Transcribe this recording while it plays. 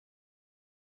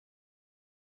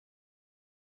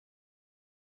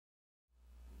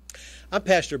I'm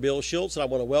Pastor Bill Shults, and I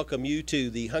want to welcome you to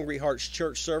the Hungry Hearts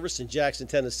Church service in Jackson,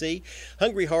 Tennessee.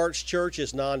 Hungry Hearts Church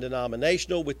is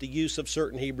non-denominational with the use of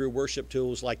certain Hebrew worship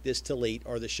tools like this tallit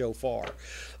or the shofar.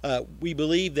 We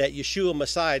believe that Yeshua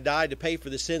Messiah died to pay for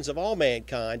the sins of all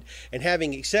mankind, and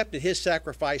having accepted his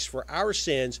sacrifice for our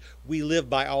sins, we live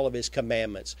by all of his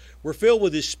commandments. We're filled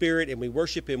with his Spirit, and we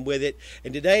worship him with it.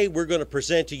 And today we're going to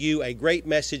present to you a great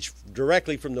message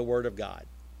directly from the Word of God.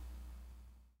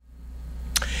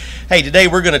 Hey, today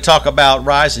we're going to talk about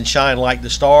Rise and Shine Like the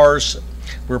Stars.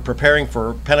 We're preparing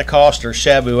for Pentecost or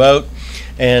Shavuot,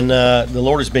 and the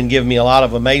Lord has been giving me a lot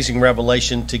of amazing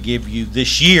revelation to give you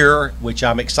this year, which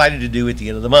I'm excited to do at the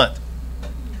end of the month.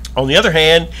 On the other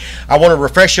hand, I want to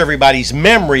refresh everybody's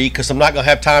memory because I'm not going to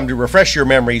have time to refresh your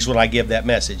memories when I give that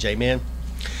message. Amen?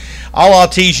 All I'll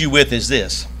tease you with is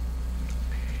this.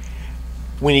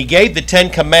 When he gave the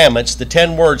 10 commandments, the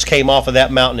 10 words came off of that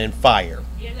mountain in fire.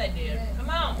 Yes, I did. Come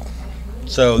on.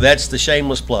 So that's the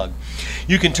shameless plug.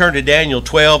 You can turn to Daniel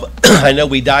 12. I know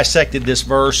we dissected this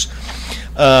verse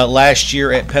last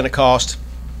year at Pentecost,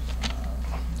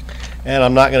 and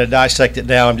I'm not going to dissect it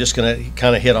now. I'm just going to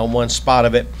kind of hit on one spot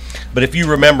of it. But if you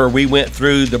remember, we went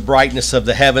through the brightness of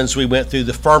the heavens. We went through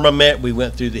the firmament. We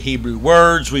went through the Hebrew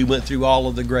words. We went through all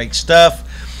of the great stuff.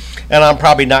 And I'm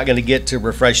probably not going to get to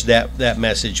refresh that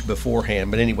message beforehand.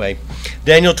 But anyway,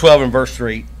 Daniel 12 and verse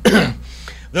 3.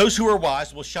 Those who are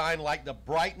wise will shine like the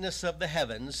brightness of the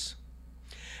heavens,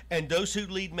 and those who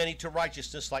lead many to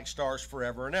righteousness like stars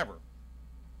forever and ever.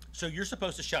 So you're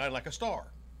supposed to shine like a star.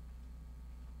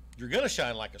 You're going to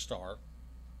shine like a star.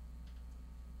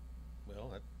 Well,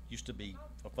 that used to be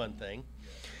a fun thing.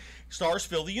 Stars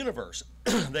fill the universe.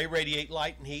 They radiate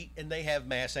light and heat, and they have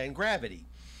mass and gravity.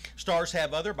 Stars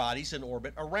have other bodies in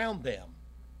orbit around them.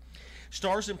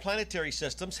 Stars in planetary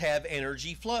systems have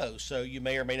energy flow. So you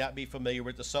may or may not be familiar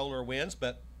with the solar winds,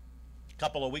 but a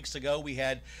couple of weeks ago we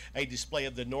had a display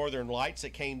of the northern lights that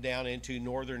came down into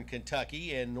northern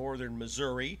Kentucky and northern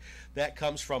Missouri. That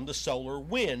comes from the solar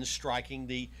winds striking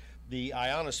the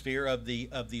ionosphere of the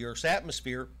Earth's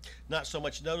atmosphere, not so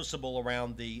much noticeable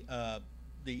around the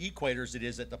equator as it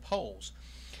is at the poles.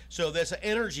 So there's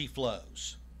energy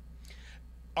flows.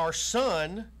 Our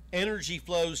sun, energy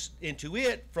flows into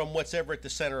it from what's ever at the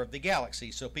center of the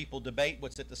galaxy. So people debate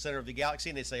what's at the center of the galaxy,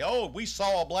 and they say, oh, we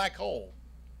saw a black hole.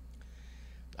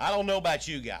 I don't know about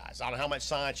you guys. I don't know how much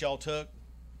science y'all took,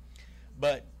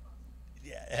 but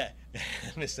yeah,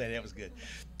 let me say that was good.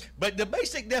 But the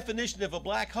basic definition of a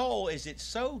black hole is it's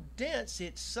so dense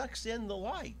it sucks in the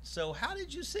light. So how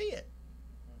did you see it?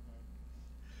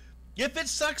 If it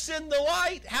sucks in the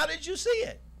light, how did you see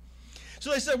it? So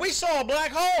they said, we saw a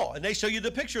black hole. And they show you the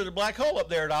picture of the black hole up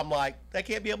there. And I'm like, that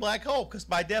can't be a black hole because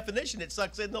by definition, it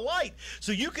sucks in the light.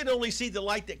 So you can only see the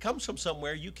light that comes from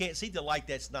somewhere. You can't see the light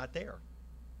that's not there.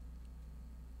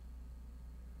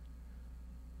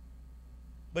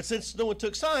 But since no one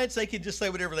took science, they can just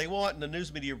say whatever they want. And the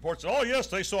news media reports, oh, yes,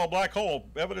 they saw a black hole.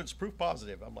 Evidence, proof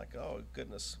positive. I'm like, oh,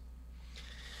 goodness.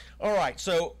 All right,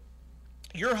 so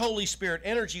your Holy Spirit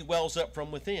energy wells up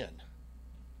from within.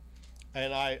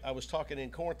 And I was talking in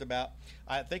Corinth about,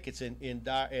 I think it's in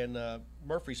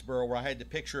Murfreesboro, where I had the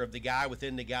picture of the guy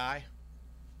within the guy.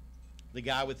 The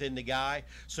guy within the guy.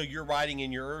 So you're riding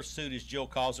in your earth suit, as Jill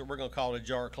calls it. We're going to call it a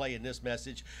jar of clay in this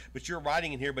message. But you're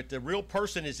riding in here, but the real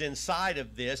person is inside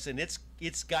of this, and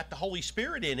it's got the Holy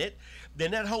Spirit in it.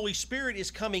 Then that Holy Spirit is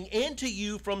coming into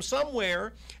you from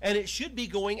somewhere, and it should be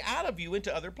going out of you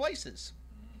into other places.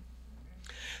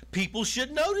 People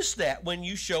should notice that when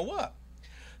you show up.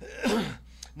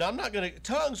 Now, I'm not going to,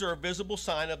 tongues are a visible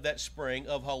sign of that spring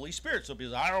of Holy Spirit. So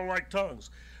people say, I don't like tongues.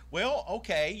 Well,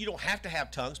 okay, you don't have to have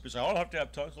tongues. People say, I don't have to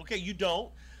have tongues. Okay, you don't.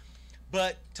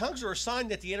 But tongues are a sign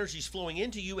that the energy is flowing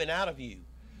into you and out of you.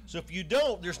 So if you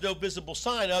don't, there's no visible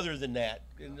sign other than that.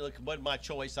 And look, it wasn't my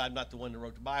choice. I'm not the one that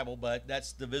wrote the Bible, but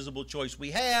that's the visible choice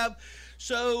we have.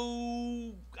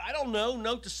 So, I don't know,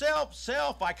 note to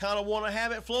self, I kind of want to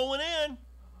have it flowing in.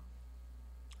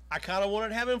 I kind of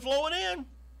want to have it flowing in.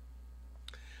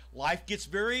 Life gets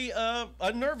very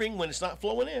unnerving when it's not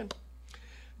flowing in.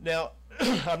 Now,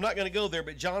 I'm not going to go there,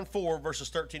 but John 4, verses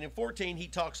 13 and 14,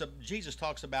 Jesus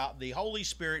talks about the Holy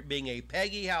Spirit being a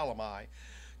Peggy Halamai,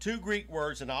 two Greek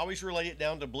words, and I always relate it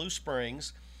down to Blue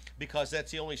Springs because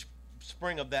that's the only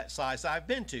spring of that size I've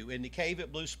been to. And the cave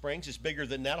at Blue Springs is bigger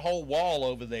than that whole wall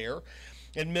over there,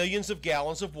 and millions of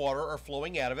gallons of water are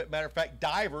flowing out of it. Matter of fact,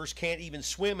 divers can't even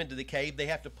swim into the cave. They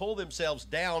have to pull themselves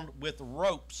down with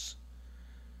ropes.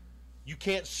 You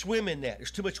can't swim in that. There's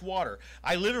too much water.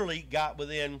 I literally got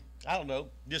within, I don't know,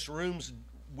 this room's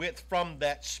width from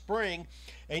that spring,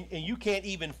 and you can't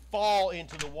even fall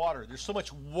into the water. There's so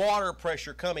much water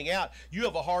pressure coming out. You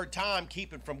have a hard time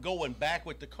keeping from going back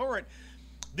with the current.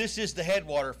 This is the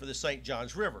headwater for the St.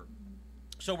 Johns River.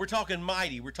 So we're talking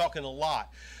mighty. We're talking a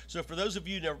lot. So for those of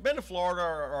you who've never been to Florida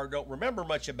or don't remember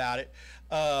much about it,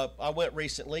 I went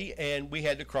recently, and we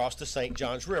had to cross the St.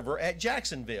 Johns River at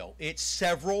Jacksonville. It's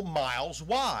several miles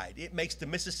wide. It makes the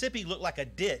Mississippi look like a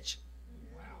ditch.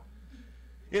 Wow.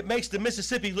 It makes the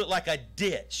Mississippi look like a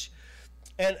ditch.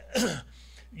 And,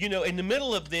 you know, in the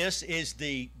middle of this is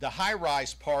the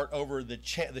high-rise part over the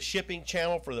shipping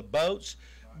channel for the boats.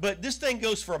 But this thing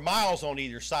goes for miles on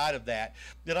either side of that.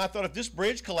 Then I thought, if this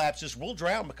bridge collapses, we'll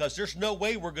drown, because there's no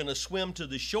way we're going to swim to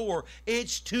the shore.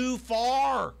 It's too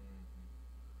far.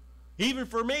 Even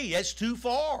for me, it's too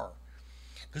far,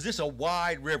 because it's a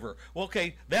wide river. Well,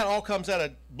 okay, that all comes out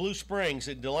of Blue Springs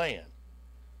in DeLand.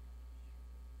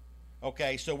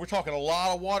 Okay, so we're talking a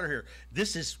lot of water here.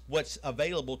 This is what's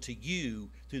available to you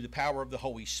through the power of the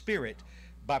Holy Spirit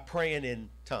by praying in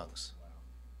tongues.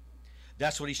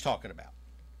 That's what he's talking about.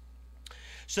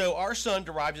 So our sun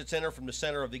derives its center from the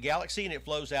center of the galaxy, and it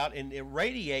flows out and it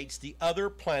radiates the other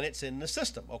planets in the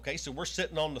system. Okay, so we're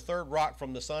sitting on the third rock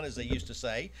from the sun, as they used to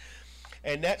say.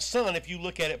 And that sun, if you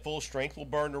look at it full strength, will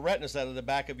burn the retinas out of the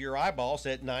back of your eyeballs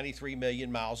at 93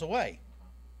 million miles away.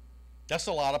 That's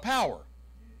a lot of power.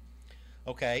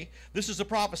 Okay, this is a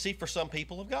prophecy for some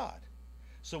people of God.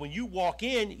 So when you walk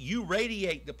in, you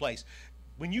radiate the place.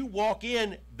 When you walk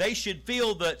in, they should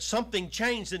feel that something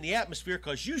changed in the atmosphere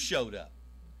because you showed up.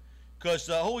 Because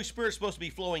the Holy Spirit's supposed to be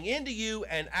flowing into you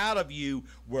and out of you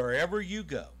wherever you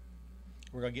go.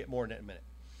 We're going to get more in that in a minute.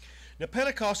 Now,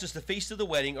 Pentecost is the feast of the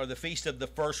wedding, or the feast of the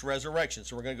first resurrection.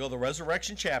 So we're going to go to the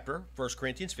resurrection chapter, 1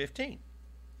 Corinthians 15.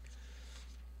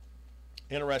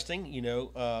 Interesting, you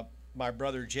know, my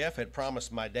brother Jeff had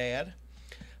promised my dad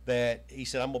that, he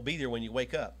said, I'm going to be there when you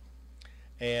wake up.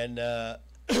 And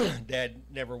Dad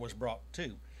never was brought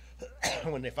to.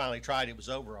 When they finally tried, it was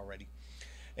over already.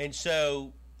 And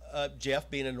so Jeff,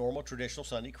 being a normal, traditional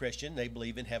Sunday Christian, they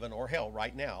believe in heaven or hell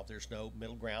right now. There's no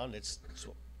middle ground. It's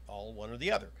all one or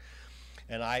the other.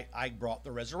 And I brought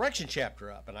the resurrection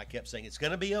chapter up, and I kept saying, it's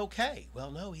going to be okay.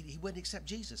 Well, no, he wouldn't accept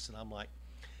Jesus. And I'm like,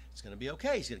 it's going to be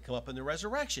okay. He's going to come up in the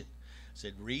resurrection. I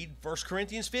said, read 1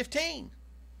 Corinthians 15.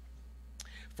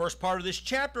 First part of this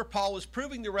chapter, Paul is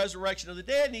proving the resurrection of the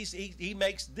dead, and he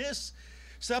makes this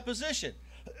supposition.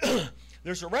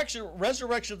 There's a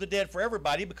resurrection of the dead for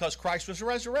everybody because Christ was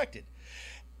resurrected.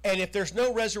 And if there's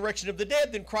no resurrection of the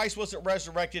dead, then Christ wasn't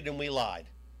resurrected and we lied.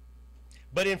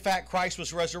 But in fact, Christ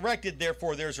was resurrected,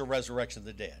 therefore there's a resurrection of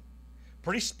the dead.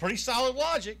 Pretty solid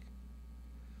logic.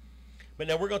 But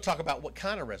now we're going to talk about what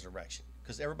kind of resurrection,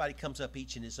 because everybody comes up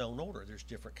each in his own order. There's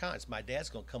different kinds. My dad's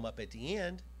going to come up at the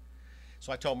end.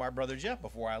 So I told my brother Jeff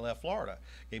before I left Florida,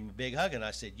 gave him a big hug, and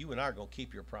I said, you and I are going to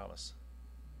keep your promise.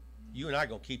 You and I are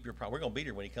going to keep your promise. We're going to be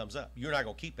there when he comes up. You and I are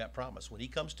going to keep that promise. When he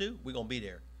comes to, we're going to be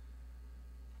there.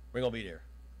 We're going to be there.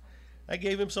 I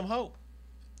gave him some hope.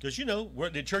 Because, you know,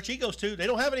 the church he goes to, they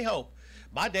don't have any hope.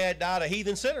 My dad died a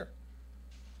heathen sinner.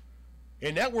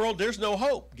 In that world, there's no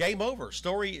hope. Game over.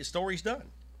 Story's done.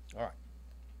 All right.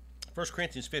 1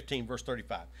 Corinthians 15, verse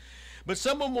 35. But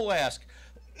someone will ask,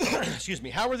 excuse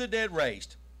me, how are the dead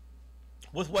raised?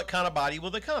 With what kind of body will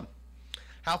they come?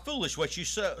 How foolish, what you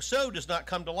sow does not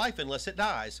come to life unless it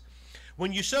dies.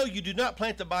 When you sow, you do not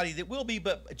plant the body that will be,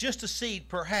 but just a seed,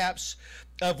 perhaps,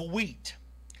 of wheat.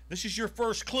 This is your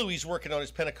first clue he's working on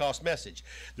his Pentecost message.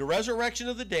 The resurrection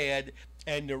of the dead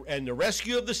and the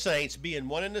rescue of the saints being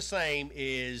one and the same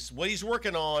is what he's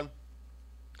working on.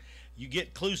 You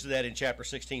get clues to that in chapter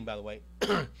 16, by the way.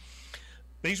 But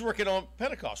he's working on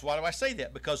Pentecost. Why do I say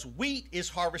that? Because wheat is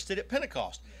harvested at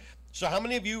Pentecost. So how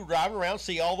many of you driving around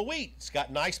see all the wheat? It's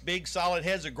got nice, big, solid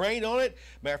heads of grain on it.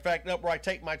 Matter of fact, up where I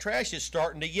take my trash, it's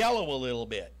starting to yellow a little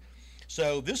bit.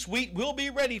 So this wheat will be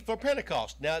ready for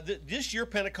Pentecost. Now, this year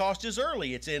Pentecost is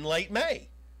early. It's in late May.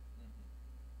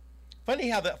 Funny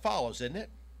how that follows, isn't it?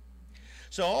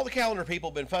 So all the calendar people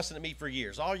have been fussing at me for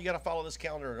years. Oh, you got to follow this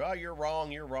calendar. Oh, you're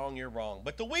wrong, you're wrong, you're wrong.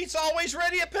 But the wheat's always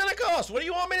ready at Pentecost. What do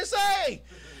you want me to say?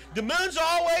 The moon's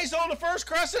always on the first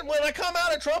crescent when I come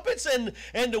out of trumpets, and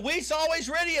the wheat's always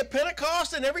ready at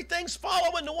Pentecost, and everything's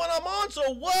following the one I'm on. So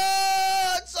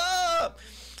what's up?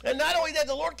 And not only that,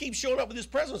 the Lord keeps showing up with his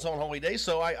presence on holy days,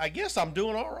 so I guess I'm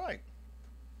doing all right.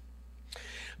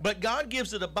 But God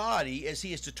gives it a body as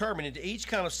he is determined, and to each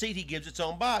kind of seed he gives its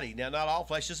own body. Now, not all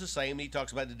flesh is the same. He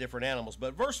talks about the different animals.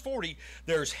 But verse 40,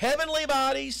 there's heavenly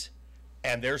bodies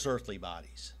and there's earthly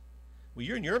bodies. Well,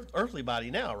 you're in your earthly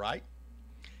body now, right?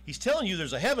 He's telling you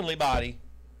there's a heavenly body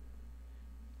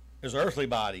There's an earthly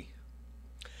body.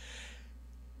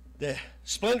 The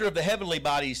splendor of the heavenly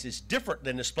bodies is different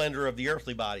than the splendor of the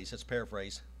earthly bodies. Let's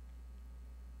paraphrase.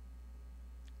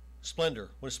 Splendor.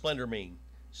 What does splendor mean?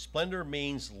 Splendor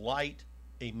means light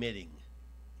emitting.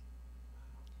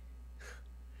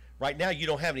 Right now you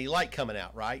don't have any light coming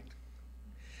out, right?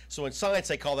 So in science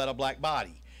they call that a black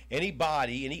body. Any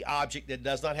body, any object that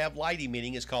does not have light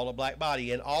emitting is called a black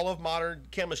body. And all of modern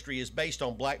chemistry is based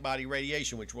on black body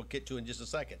radiation, which we'll get to in just a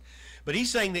second. But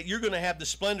he's saying that you're going to have the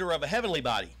splendor of a heavenly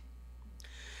body.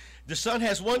 The sun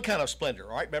has one kind of splendor,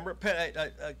 all right? Remember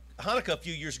Hanukkah a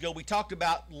few years ago, we talked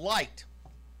about light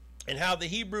and how the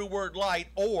Hebrew word light,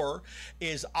 or,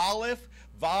 is Aleph,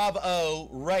 Vav, O,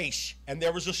 Resh. And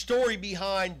there was a story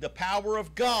behind the power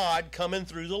of God coming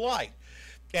through the light.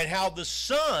 And how the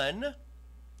sun,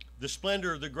 the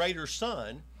splendor of the greater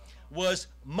sun, was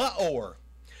Ma'or,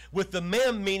 with the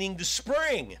Mem meaning the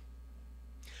spring.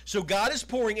 So God is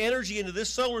pouring energy into this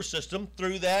solar system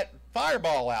through that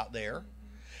fireball out there,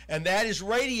 and that is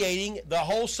radiating the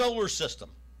whole solar system.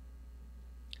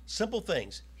 Simple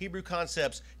things, Hebrew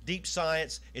concepts, deep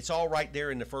science, it's all right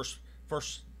there in the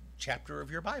first chapter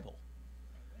of your Bible.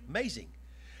 Amazing.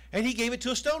 And he gave it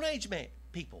to a Stone Age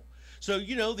people. So,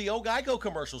 you know, the old Geico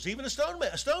commercials, even a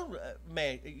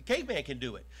caveman can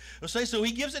do it. So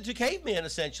he gives it to cavemen,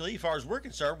 essentially, as far as we're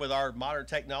concerned, with our modern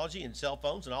technology and cell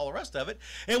phones and all the rest of it.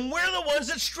 And we're the ones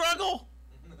that struggle.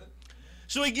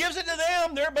 So he gives it to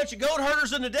them. They're a bunch of goat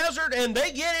herders in the desert, and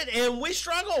they get it, and we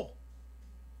struggle.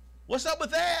 What's up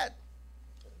with that?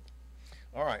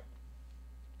 All right.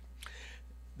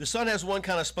 The sun has one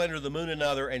kind of splendor, the moon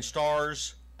another, and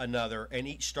stars another, and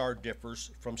each star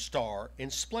differs from star in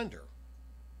splendor.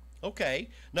 Okay,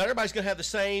 not everybody's going to have the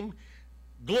same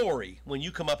glory when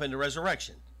you come up in the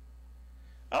resurrection.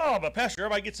 Oh, but Pastor,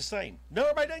 everybody gets the same. No,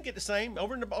 everybody doesn't get the same.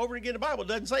 Over and again, the Bible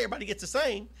doesn't say everybody gets the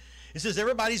same. It says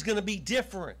everybody's going to be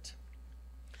different.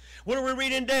 What do we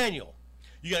read in Daniel?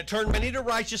 You got to turn many to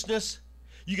righteousness.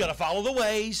 You got to follow the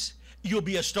ways. You'll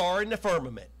be a star in the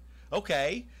firmament.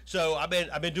 Okay, so I've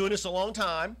been doing this a long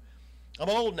time. I'm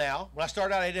old now. When I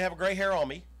started out, I didn't have a gray hair on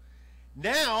me.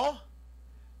 Now,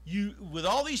 with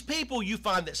all these people, you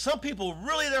find that some people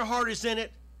really their heart is in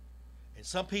it, and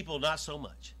some people not so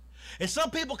much. And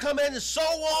some people come in and so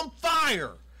on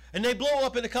fire, and they blow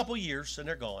up in a couple years, and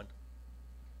they're gone.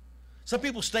 Some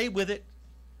people stay with it,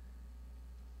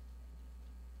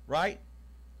 right?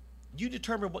 You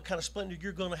determine what kind of splendor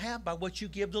you're going to have by what you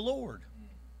give the Lord.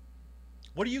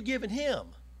 What are you giving him?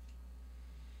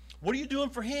 What are you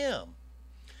doing for him?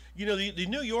 You know, the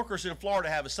New Yorkers in Florida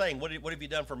have a saying, what have you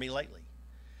done for me lately?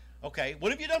 Okay,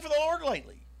 what have you done for the Lord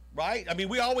lately? Right? I mean,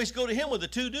 we always go to him with a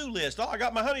to-do list. Oh, I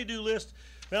got my honey-do list.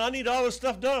 Man, I need all this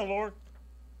stuff done, Lord.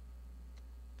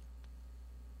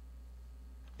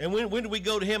 And when do we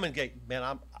go to him and go,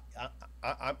 man,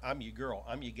 I'm your girl.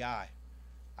 I'm your guy.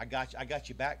 I got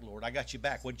you back, Lord. I got you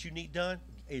back. What you need done?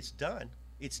 It's done.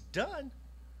 It's done.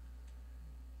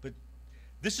 But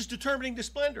this is determining the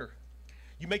splendor.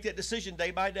 You make that decision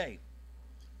day by day.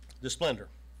 The splendor.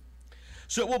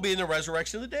 So it will be in the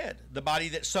resurrection of the dead. The body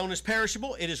that's sown is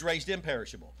perishable, it is raised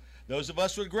imperishable. Those of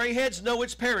us with gray heads know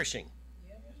it's perishing.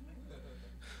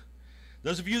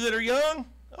 Those of you that are young,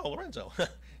 oh, Lorenzo,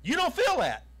 you don't feel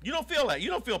that. You don't feel that. You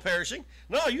don't feel perishing.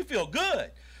 No, you feel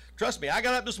good. Trust me, I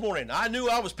got up this morning. I knew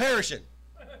I was perishing.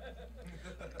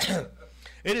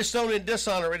 It is sown in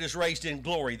dishonor, it is raised in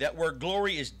glory. That word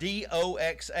glory is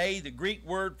D-O-X-A, the Greek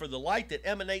word for the light that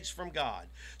emanates from God.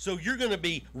 So you're going to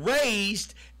be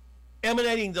raised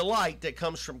emanating the light that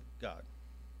comes from God.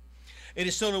 It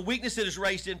is sown in weakness, it is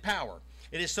raised in power.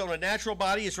 It is sown a natural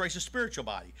body, it's raised a spiritual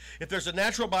body. If there's a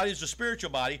natural body, there's a spiritual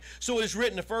body. So it is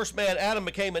written, the first man, Adam,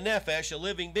 became a nephesh, a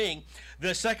living being.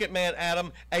 The second man,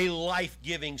 Adam, a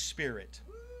life-giving spirit.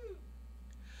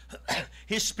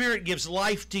 His spirit gives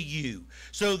life to you.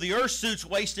 So the earth suit's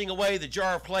wasting away, the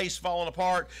jar of clay's falling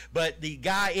apart, but the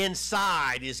guy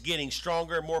inside is getting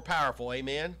stronger and more powerful.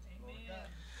 Amen? Amen.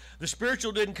 The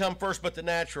spiritual didn't come first, but the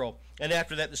natural, and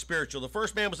after that the spiritual. The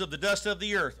first man was of the dust of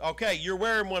the earth. Okay, you're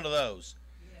wearing one of those.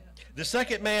 Yeah. The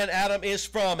second man, Adam, is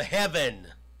from heaven.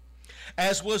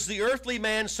 As was the earthly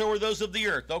man, so are those of the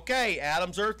earth. Okay,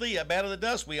 Adam's earthly, a man of the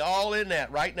dust. We all in that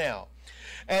right now.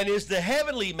 And is the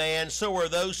heavenly man, so are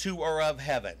those who are of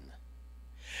heaven.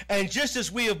 And just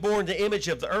as we have borne the image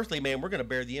of the earthly man, we're going to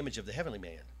bear the image of the heavenly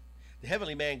man. The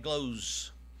heavenly man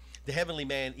glows. The heavenly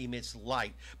man emits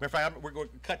light. Matter of fact, we're going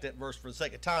to cut that verse for the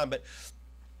sake of time, but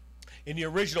in the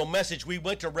original message, we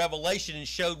went to Revelation and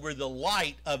showed where the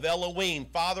light of Elohim,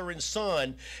 Father and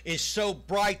Son, is so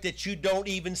bright that you don't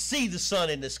even see the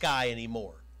sun in the sky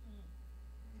anymore.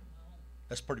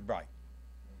 That's pretty bright.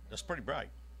 That's pretty bright.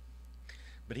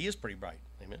 But he is pretty bright.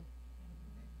 Amen.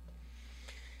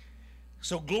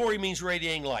 So glory means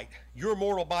radiating light. Your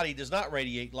mortal body does not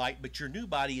radiate light, but your new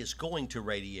body is going to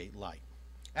radiate light.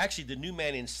 Actually, the new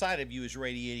man inside of you is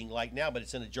radiating light now, but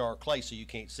it's in a jar of clay, so you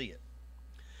can't see it.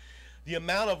 The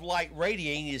amount of light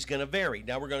radiating is going to vary.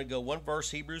 Now we're going to go one verse,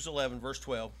 Hebrews 11, verse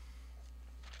 12.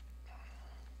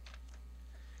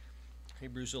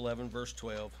 Hebrews 11, verse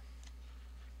 12.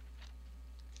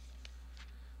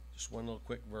 Just one little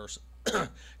quick verse,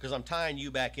 because I'm tying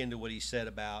you back into what he said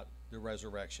about the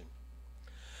resurrection.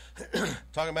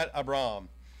 Talking about Abraham.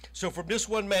 So from this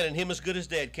one man, and him as good as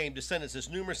dead, came descendants as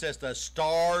numerous as the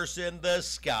stars in the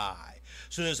sky.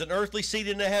 So there's an earthly seed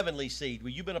and a heavenly seed.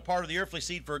 Well, you've been a part of the earthly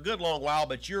seed for a good long while,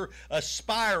 but you're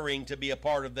aspiring to be a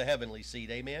part of the heavenly seed.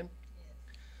 Amen?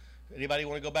 Yes. Anybody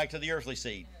want to go back to the earthly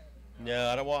seed? No,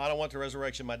 I don't want the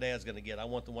resurrection my dad's going to get. I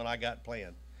want the one I got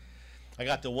planned. I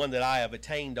got the one that I have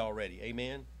attained already.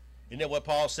 Amen? Isn't that what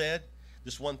Paul said?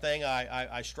 This one thing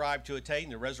I strive to attain,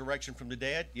 the resurrection from the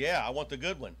dead. Yeah, I want the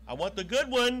good one. I want the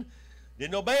good one.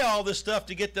 Didn't obey all this stuff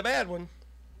to get the bad one.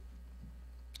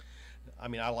 I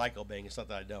mean, I like obeying. It's not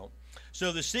that I don't.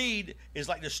 So the seed is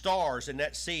like the stars, and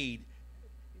that seed,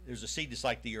 there's a seed that's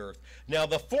like the earth. Now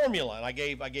the formula, and I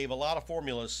gave a lot of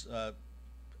formulas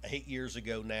 8 years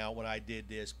ago now when I did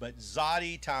this, but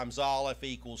Zadi times Aleph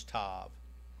equals Tav.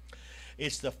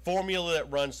 It's the formula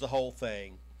that runs the whole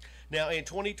thing. Now, in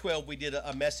 2012, we did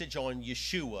a message on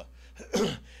Yeshua,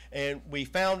 and we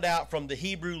found out from the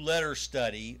Hebrew letter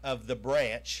study of the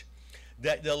branch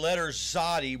that the letter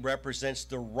Zadi represents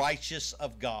the righteous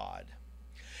of God.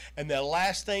 And the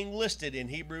last thing listed in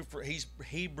Hebrew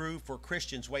for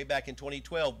Christians way back in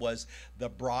 2012 was the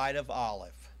bride of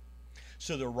Aleph.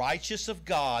 So the righteous of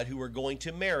God who are going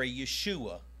to marry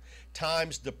Yeshua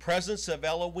times the presence of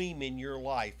Elohim in your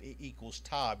life equals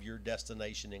Tav, your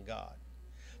destination in God.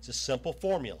 It's a simple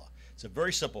formula. It's a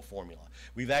very simple formula.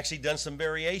 We've actually done some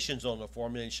variations on the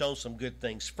formula and shown some good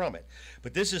things from it.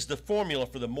 But this is the formula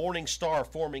for the morning star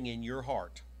forming in your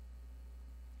heart.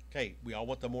 Okay, we all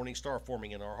want the morning star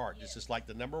forming in our heart. This is like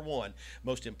the number one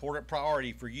most important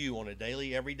priority for you on a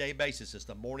daily, everyday basis is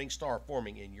the morning star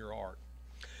forming in your heart.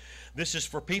 This is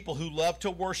for people who love to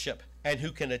worship and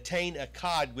who can attain a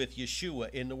echad with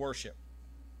Yeshua in the worship.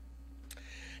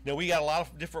 Now, we got a lot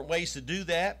of different ways to do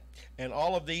that, and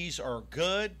all of these are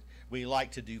good. We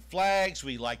like to do flags.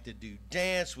 We like to do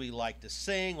dance. We like to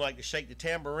sing. We like to shake the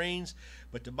tambourines.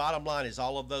 But the bottom line is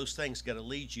all of those things got to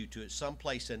lead you to some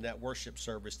place in that worship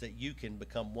service that you can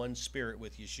become one spirit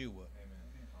with Yeshua. Amen.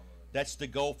 That's the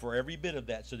goal for every bit of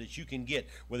that, so that you can get,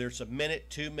 whether it's a minute,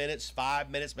 2 minutes, 5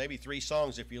 minutes, maybe 3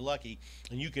 songs if you're lucky,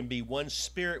 and you can be one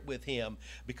spirit with him,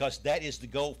 because that is the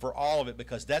goal for all of it,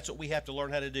 because that's what we have to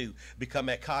learn how to do, become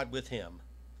echad with him,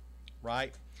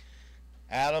 right?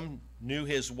 Adam knew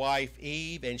his wife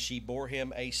Eve, and she bore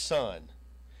him a son.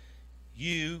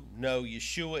 You know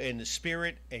Yeshua in the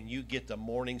spirit, and you get the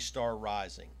morning star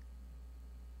rising.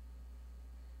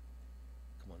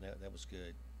 Come on, that was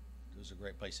good. It was a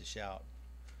great place to shout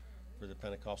for the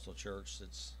Pentecostal church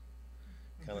that's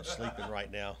kind of sleeping right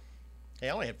now. Hey,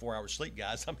 I only had 4 hours sleep,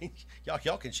 guys. I mean,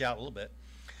 y'all can shout a little bit.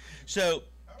 So,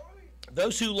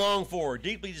 those who long for,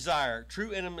 deeply desire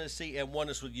true intimacy and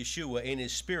oneness with Yeshua in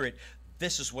his spirit,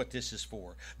 this is what this is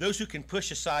for. Those who can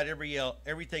push aside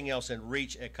everything else and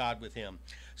reach echad with him.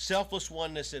 Selfless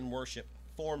oneness in worship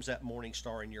forms that morning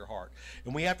star in your heart.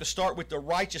 And we have to start with the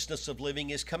righteousness of living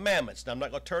his commandments. Now, I'm not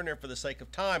going to turn there for the sake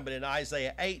of time, but in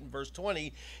Isaiah 8 and verse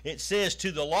 20, it says,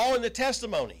 to the law and the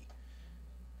testimony.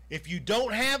 If you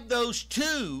don't have those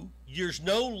two, there's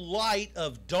no light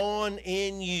of dawn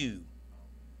in you.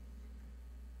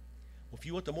 Well, if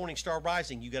you want the morning star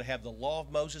rising, you got to have the law of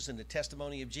Moses and the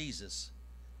testimony of Jesus.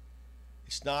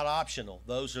 It's not optional.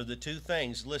 Those are the two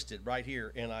things listed right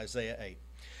here in Isaiah 8.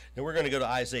 Now we're going to go to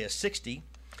Isaiah 60,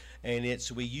 and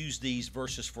we use these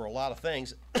verses for a lot of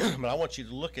things, but I want you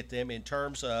to look at them in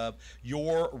terms of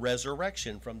your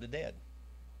resurrection from the dead.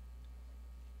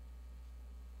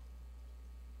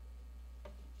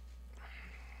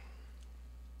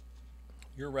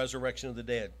 Your resurrection of the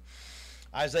dead.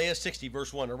 Isaiah 60,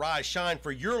 verse 1, arise, shine,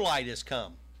 for your light is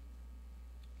come.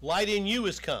 Light in you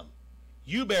is come.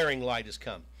 You bearing light is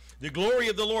come. The glory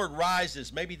of the Lord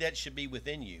rises. Maybe that should be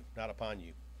within you, not upon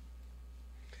you.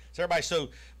 So everybody's so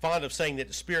fond of saying that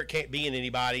the Spirit can't be in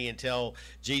anybody until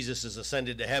Jesus is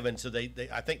ascended to heaven. So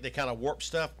I think they kind of warp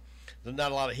stuff. There's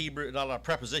not a lot of Hebrew, not a lot of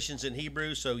prepositions in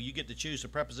Hebrew, so you get to choose the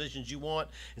prepositions you want.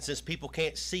 And since people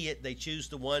can't see it, they choose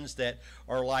the ones that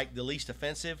are like the least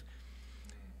offensive.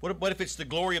 What if it's the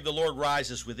glory of the Lord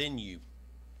rises within you?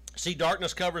 See,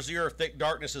 darkness covers the earth, thick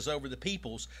darkness is over the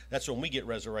peoples. That's when we get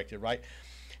resurrected, right?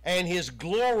 And his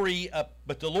glory,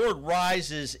 but the Lord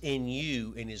rises in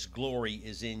you, and his glory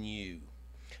is in you.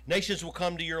 Nations will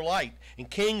come to your light, and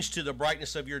kings to the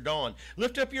brightness of your dawn.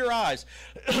 Lift up your eyes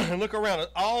and look around.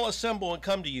 All assemble and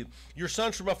come to you. Your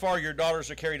sons from afar, your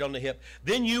daughters are carried on the hip.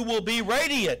 Then you will be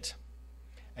radiant.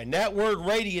 And that word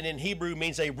radiant in Hebrew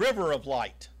means a river of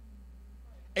light.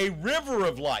 A river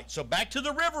of light. So back to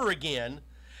the river again,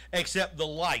 except the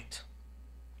light.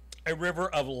 A river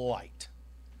of light.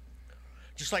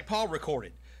 Just like Paul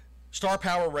recorded, star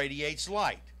power radiates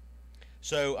light.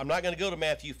 So I'm not going to go to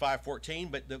Matthew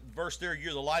 5:14, but the verse there,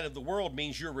 you're the light of the world,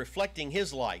 means you're reflecting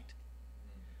his light.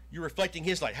 You're reflecting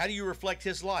his light. How do you reflect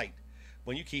his light?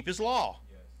 When you keep his law.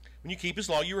 Yes. When you keep his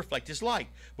law, you reflect his light.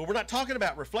 But we're not talking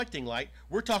about reflecting light.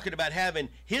 We're talking about having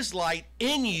his light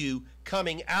in you,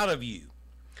 coming out of you.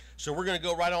 So we're going to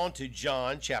go right on to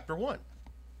John chapter 1.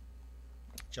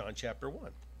 John chapter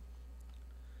 1.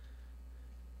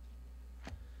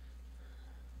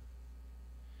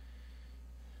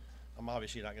 I'm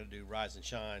obviously not going to do Rise and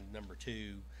Shine number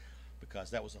 2 because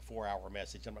that was a 4-hour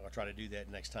message. I'm not going to try to do that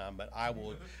next time, but I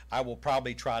will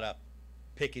probably try to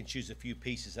pick and choose a few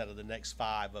pieces out of the next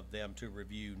 5 of them to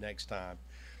review next time.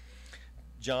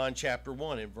 John chapter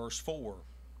 1 and verse 4.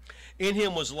 In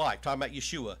him was life, talking about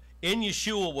Yeshua. In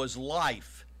Yeshua was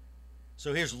life.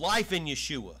 So here's life in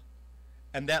Yeshua.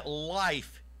 And that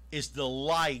life is the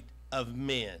light of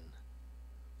men.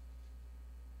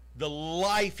 The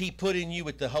life he put in you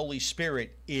with the Holy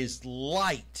Spirit is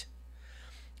light.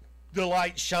 The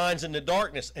light shines in the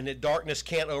darkness, and the darkness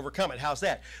can't overcome it. How's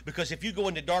that? Because if you go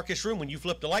in the darkest room, when you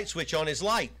flip the light switch on, it's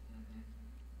light.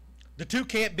 The two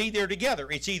can't be there together.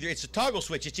 It's a toggle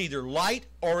switch. It's either light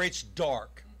or it's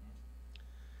dark.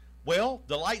 Well,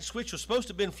 the light switch was supposed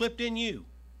to have been flipped in you.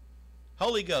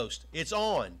 Holy Ghost, it's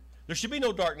on. There should be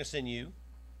no darkness in you.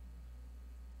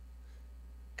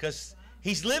 Because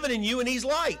he's living in you and he's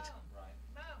light.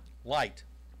 Light.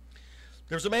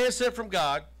 There's a man sent from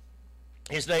God.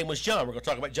 His name was John. We're going to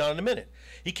talk about John in a minute.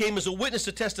 He came as a witness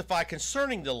to testify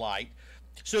concerning the light,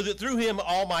 so that through him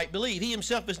all might believe. He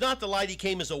himself is not the light. He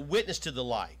came as a witness to the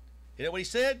light. You know what he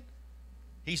said?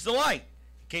 He's the light.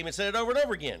 He came and said it over and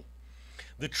over again.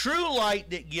 The true light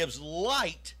that gives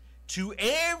light to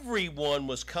everyone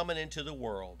was coming into the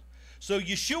world. So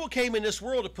Yeshua came in this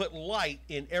world to put light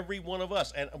in every one of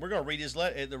us. And we're going to read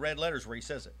the red letters where he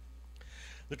says it.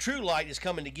 The true light is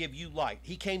coming to give you light.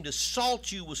 He came to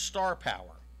salt you with star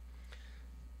power.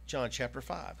 John chapter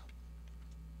 5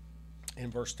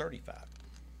 and verse 35.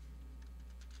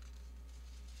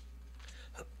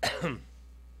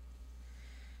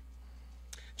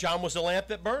 John was a lamp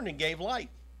that burned and gave light.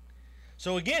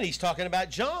 So again, he's talking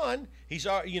about John. He's,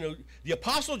 the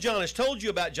Apostle John has told you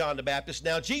about John the Baptist.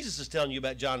 Now Jesus is telling you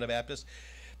about John the Baptist.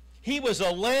 He was a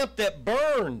lamp that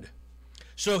burned.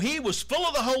 So he was full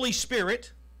of the Holy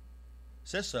Spirit.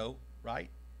 Says so, right?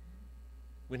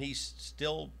 When he's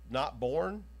still not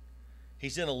born.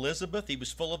 He's in Elizabeth. He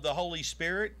was full of the Holy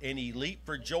Spirit, and he leaped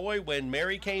for joy when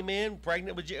Mary came in,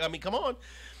 pregnant with Jesus. I mean, come on.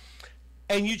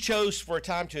 And you chose for a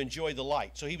time to enjoy the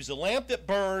light. So he was a lamp that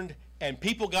burned, and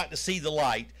people got to see the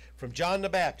light from John the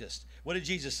Baptist. What did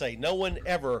Jesus say? No one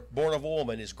ever born of a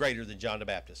woman is greater than John the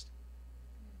Baptist.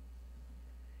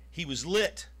 He was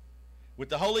lit with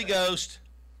the Holy Ghost,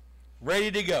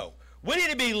 ready to go. We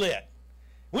need to be lit.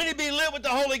 We need to be lit with the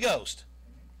Holy Ghost.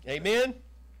 Amen?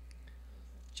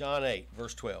 John 8,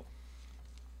 verse 12.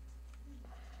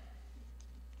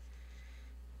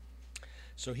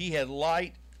 So he had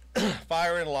light,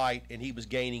 fire and light, and he was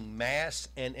gaining mass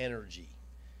and energy.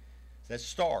 That's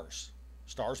stars.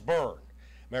 Stars burn.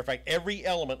 Matter of fact, every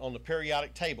element on the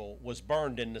periodic table was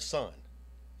burned in the sun.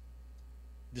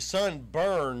 The sun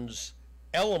burns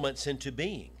elements into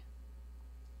being.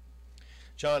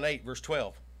 John 8, verse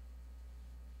 12.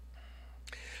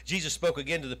 Jesus spoke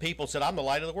again to the people and said, I'm the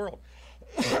light of the world.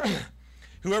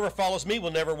 Whoever follows me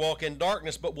will never walk in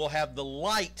darkness, but will have the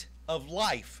light of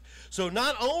life. So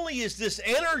not only is this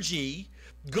energy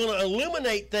going to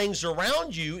illuminate things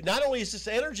around you, not only is this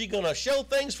energy going to show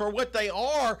things for what they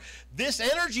are, this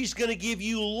energy is going to give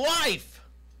you life.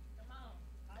 Come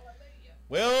on. Hallelujah.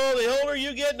 Well, the older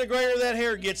you get and the greater that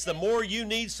hair gets, the more you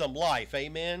need some life.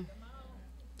 Amen?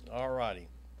 All righty.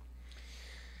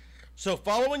 So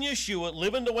following Yeshua,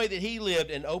 living the way that he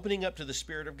lived, and opening up to the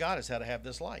Spirit of God is how to have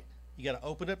this light. You got to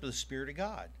open up to the Spirit of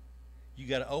God. You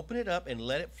got to open it up and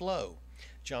let it flow.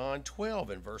 John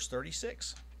 12 and verse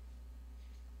 36.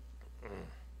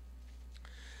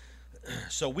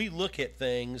 So we look at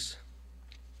things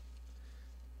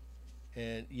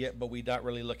and yet, but we're not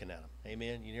really looking at them.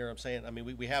 Amen. You hear what I'm saying? I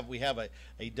mean, we have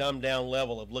a dumbed down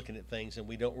level of looking at things, and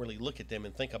we don't really look at them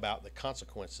and think about the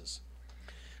consequences.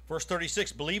 Verse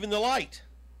 36, believe in the light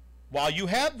while you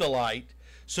have the light,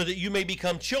 so that you may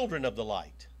become children of the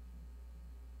light.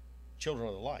 Children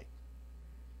of the light.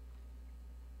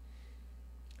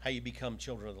 How you become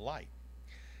children of the light?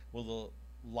 Well,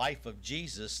 the life of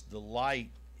Jesus, the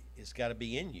light, has got to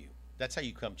be in you. That's how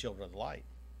you become children of the light.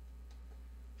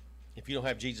 If you don't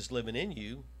have Jesus living in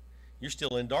you, you're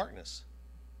still in darkness.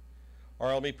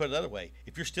 Or let me put it another way.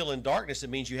 If you're still in darkness, it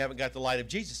means you haven't got the light of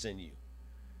Jesus in you.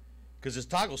 Because it's a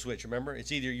toggle switch, remember?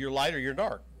 It's either you're light or you're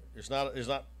dark. There's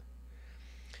not.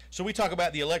 So we talk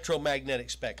about the electromagnetic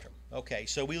spectrum. Okay,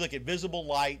 so we look at visible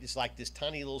light. It's like this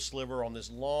tiny little sliver on this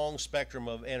long spectrum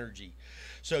of energy.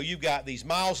 So you've got these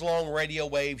miles-long radio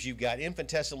waves. You've got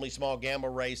infinitesimally small gamma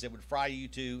rays that would fry you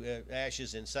to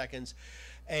ashes in seconds.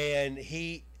 And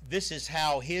this is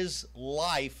how his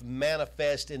life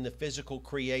manifests in the physical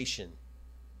creation.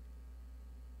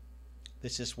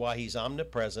 This is why he's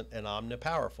omnipresent and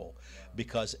omnipowerful,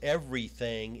 because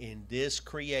everything in this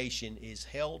creation is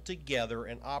held together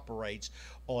and operates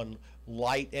on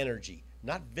light energy,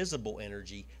 not visible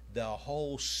energy, the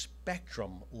whole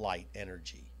spectrum light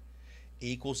energy.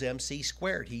 Equals MC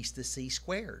squared. He's the C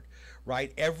squared,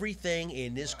 right? Everything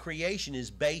in this creation is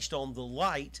based on the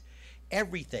light,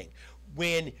 everything.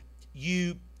 When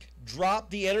you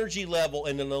drop the energy level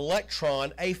in an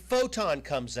electron, a photon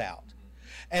comes out.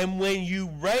 And when you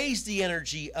raise the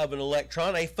energy of an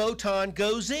electron, a photon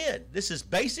goes in. This is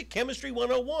basic chemistry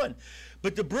 101.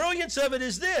 But the brilliance of it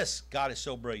is this. God is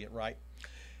so brilliant, right?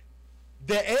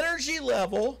 The energy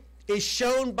level is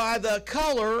shown by the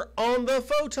color on the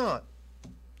photon.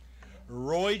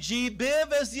 Roy G.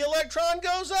 Biv as the electron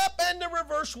goes up, and the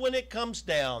reverse when it comes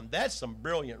down. That's some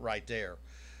brilliant right there.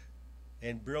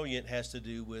 And brilliant has to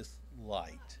do with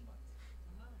light.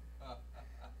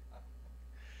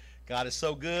 God is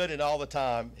so good, and all the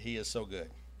time he is so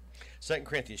good. 2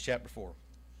 Corinthians chapter 4.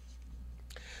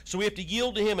 So we have to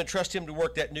yield to him and trust him to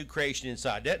work that new creation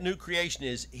inside. That new creation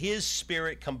is his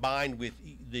spirit combined with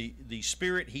the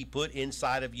spirit he put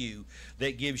inside of you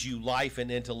that gives you life and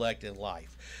intellect and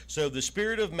life. So the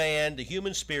spirit of man, the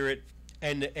human spirit,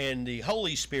 and the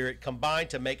Holy Spirit combine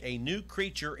to make a new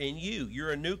creature in you.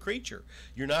 You're a new creature.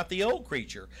 You're not the old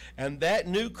creature. And that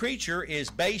new creature is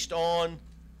based on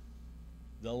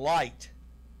the light,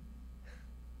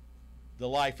 the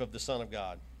life of the Son of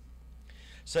God.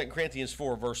 2 Corinthians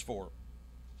 4, verse 4.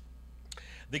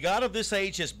 The God of this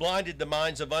age has blinded the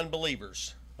minds of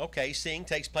unbelievers. Okay, seeing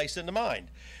takes place in the mind.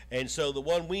 And so the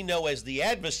one we know as the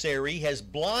adversary has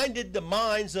blinded the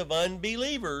minds of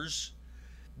unbelievers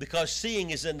because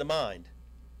seeing is in the mind.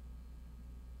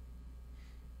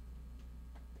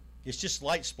 It's just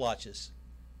light splotches.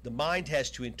 The mind has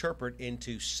to interpret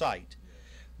into sight.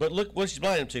 But look what she's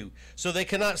blinded them to. So they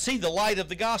cannot see the light of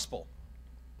the gospel.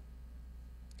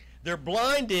 They're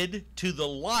blinded to the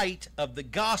light of the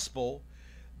gospel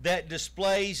that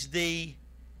displays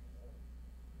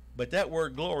but that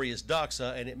word glory is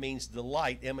doxa, and it means the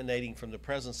light emanating from the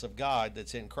presence of God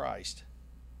that's in Christ.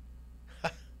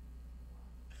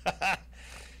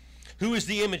 Who is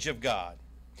the image of God?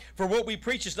 For what we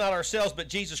preach is not ourselves, but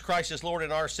Jesus Christ as Lord,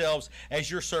 and ourselves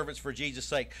as your servants for Jesus'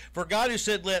 sake. For God, who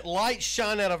said, let light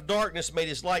shine out of darkness, made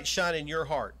his light shine in your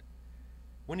heart.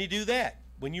 When you do that,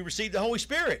 when you receive the Holy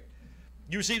Spirit,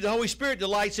 you receive the Holy Spirit, the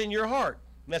light's in your heart.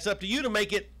 And that's up to you to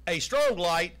make it a strong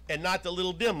light and not the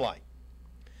little dim light.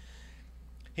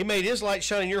 He made his light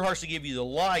shine in your hearts to give you the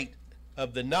light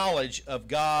of the knowledge of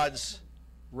God's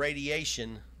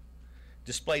radiation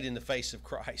displayed in the face of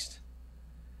Christ.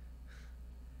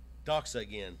 Doxa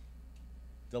again,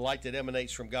 the light that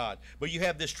emanates from God. But you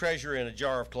have this treasure in a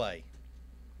jar of clay.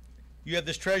 You have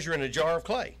this treasure in a jar of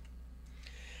clay.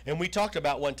 And we talked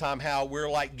about one time how we're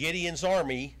like Gideon's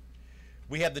army.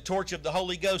 We have the torch of the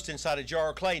Holy Ghost inside a jar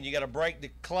of clay, and you got to break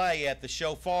the clay at the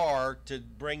shofar to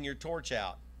bring your torch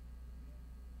out.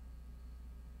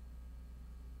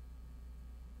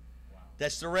 Wow.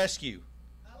 That's the rescue.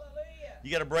 Hallelujah.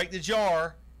 You got to break the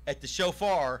jar at the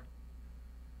shofar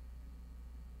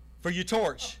for your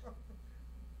torch.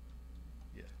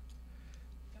 Yeah.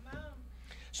 Come on.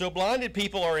 So blinded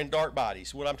people are in dark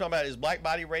bodies. What I'm talking about is black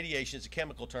body radiation. It's a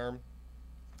chemical term.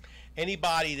 Any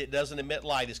body that doesn't emit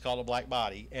light is called a black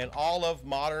body, and all of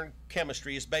modern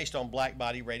chemistry is based on black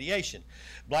body radiation.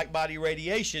 Black body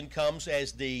radiation comes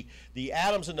as the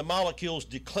atoms and the molecules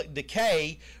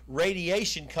decay,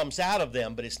 radiation comes out of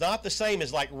them, but it's not the same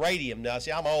as like radium. Now,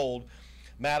 see, I'm old.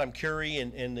 Madame Curie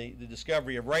and the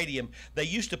discovery of radium, they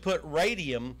used to put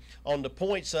radium on the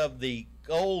points of the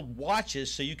old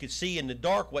watches so you could see in the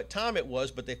dark what time it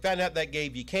was, but they found out that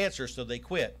gave you cancer, so they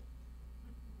quit.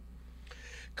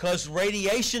 Because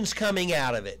radiation's coming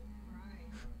out of it.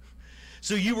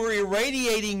 So you were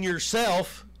irradiating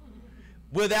yourself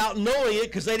without knowing it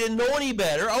because they didn't know any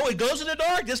better. Oh, it goes in the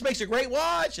dark. This makes a great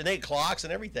watch. And they had clocks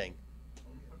and everything.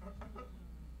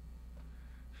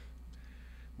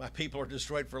 My people are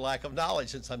destroyed for lack of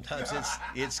knowledge, and sometimes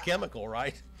it's chemical,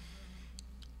 right?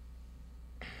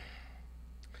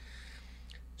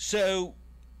 So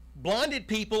blinded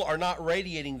people are not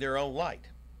radiating their own light.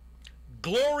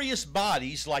 Glorious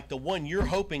bodies like the one you're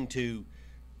hoping to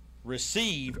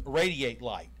receive radiate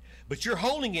light. But you're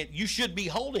holding it, you should be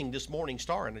holding this morning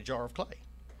star in a jar of clay.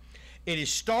 It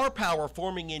is star power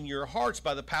forming in your hearts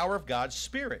by the power of God's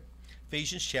Spirit.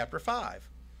 Ephesians chapter 5.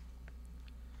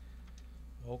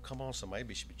 Oh, come on,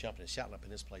 somebody should be jumping and shouting up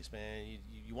in this place, man.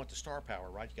 You want the star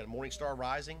power, right? You got a morning star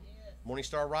rising? Morning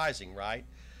star rising, right?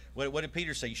 What did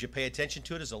Peter say? You should pay attention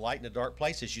to it as a light in a dark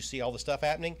place as you see all the stuff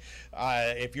happening.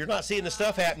 If you're not seeing the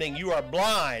stuff happening, you are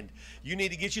blind. You need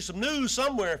to get you some news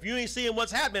somewhere. If you ain't seeing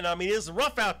what's happening, I mean, it's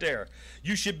rough out there.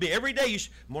 You should be, every day,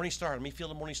 morning star, let me feel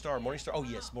the morning star, morning star. Oh,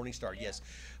 yes, morning star, yes.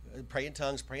 Pray in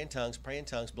tongues, pray in tongues, pray in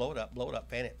tongues, blow it up,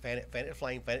 fan it, fan it,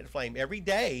 flame every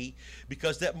day,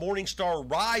 because that morning star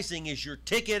rising is your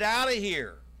ticket out of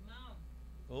here.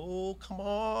 Oh, come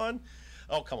on.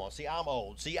 Oh, come on. See, I'm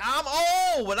old.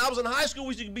 When I was in high school,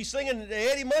 we used to be singing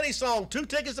the Eddie Money song, 2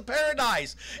 Tickets to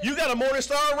Paradise. You got a morning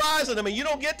star rising. I mean, you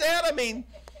don't get that? I mean,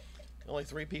 only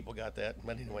 3 people got that.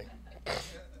 But anyway.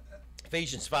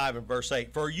 Ephesians 5 and verse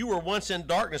 8. For you were once in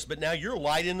darkness, but now you're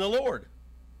light in the Lord.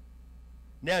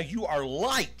 Now you are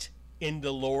light in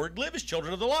the Lord. Live as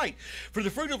children of the light. For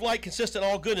the fruit of light consists in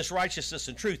all goodness, righteousness,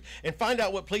 and truth. And find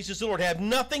out what pleases the Lord. Have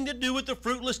nothing to do with the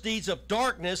fruitless deeds of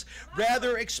darkness.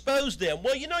 Rather expose them.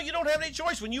 Well, you know, you don't have any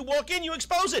choice. When you walk in, you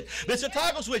expose it. It's a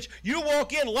toggle switch. You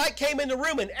walk in, light came in the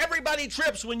room, and everybody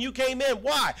trips when you came in.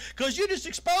 Why? Because you just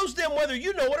exposed them whether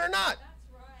you know it or not.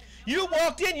 You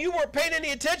walked in, you weren't paying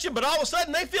any attention, but all of a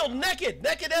sudden they feel naked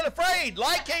and afraid.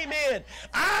 Light came in.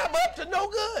 I'm up to no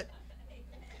good.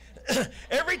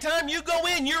 Every time you go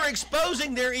in, you're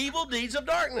exposing their evil deeds of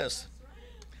darkness.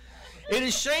 It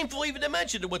is shameful even to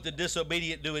mention what the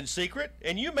disobedient do in secret,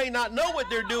 and you may not know what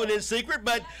they're doing in secret,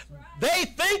 but they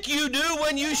think you do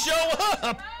when you show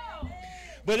up.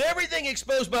 But everything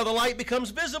exposed by the light becomes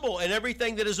visible, and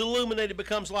everything that is illuminated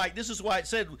becomes light. This is why it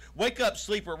said, wake up,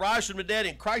 sleeper, rise from the dead,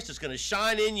 and Christ is going to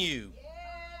shine in you.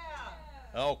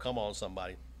 Oh, come on,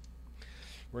 somebody.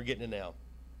 We're getting it now.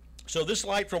 So this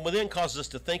light from within causes us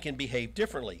to think and behave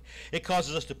differently. It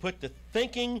causes us to put the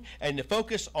thinking and the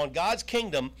focus on God's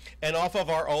kingdom and off of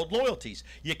our old loyalties.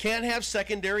 You can't have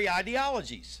secondary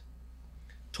ideologies.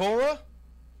 Torah,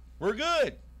 we're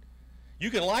good. You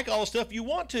can like all the stuff you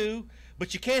want to,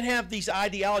 but you can't have these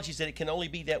ideologies that it can only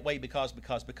be that way because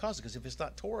if it's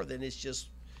not Torah, then it's just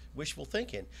wishful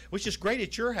thinking, which is great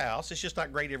at your house. It's just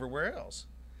not great everywhere else.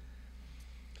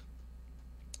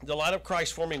 The light of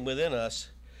Christ forming within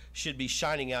us should be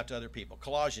shining out to other people.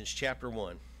 Colossians chapter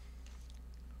 1.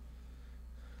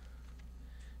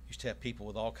 Used to have people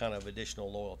with all kind of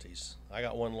additional loyalties. I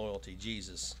got one loyalty,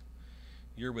 Jesus.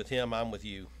 You're with him, I'm with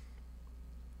you.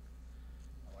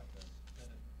 I like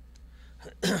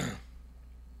that.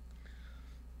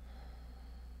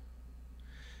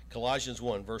 Colossians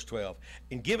 1, verse 12.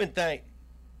 And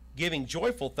giving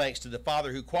joyful thanks to the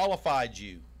Father who qualified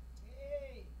you.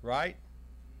 Right?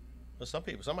 Well,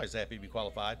 somebody's happy to be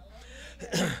qualified.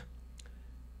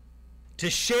 To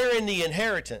share in the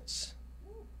inheritance.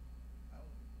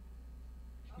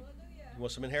 You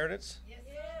want some inheritance? Yes,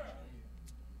 sir.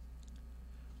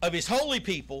 Of his holy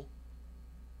people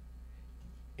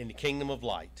in the kingdom of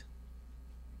light.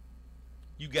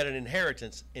 You got an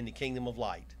inheritance in the kingdom of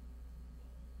light.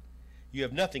 You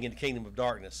have nothing in the kingdom of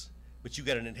darkness, but you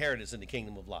got an inheritance in the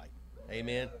kingdom of light.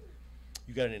 Amen?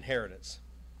 You got an inheritance.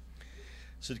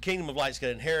 So the kingdom of light's got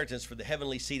an inheritance for the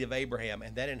heavenly seed of Abraham,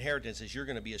 and that inheritance is you're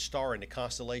going to be a star in the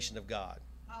constellation of God.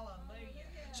 Hallelujah.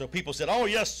 So people said, oh,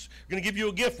 yes, we're going to give you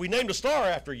a gift. We named a star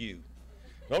after you.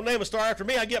 Don't name a star after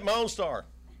me. I get my own star.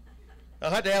 I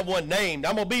don't have to have one named.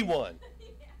 I'm going to be one.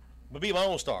 I'm going to be my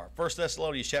own star. 1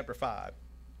 Thessalonians chapter 5.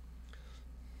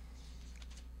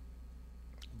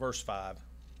 Verse 5.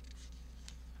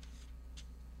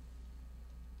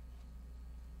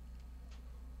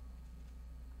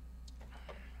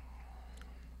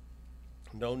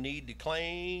 No need to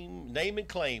name and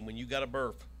claim when you got a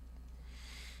birth.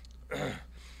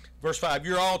 Verse 5,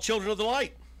 you're all children of the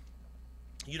light.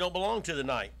 You don't belong to the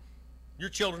night. You're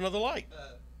children of the light.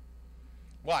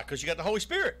 Why? Because you got the Holy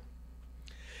Spirit.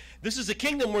 This is a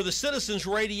kingdom where the citizens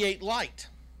radiate light.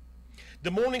 The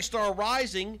morning star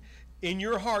rising in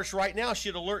your hearts right now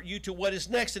should alert you to what is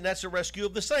next, and that's the rescue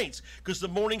of the saints. Because the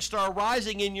morning star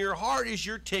rising in your heart is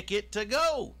your ticket to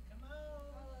go. Come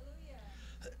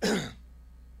on. Hallelujah.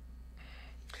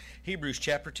 Hebrews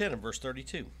chapter 10 and verse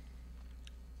 32.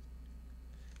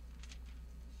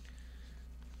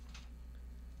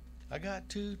 I got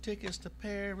 2 tickets to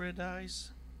paradise.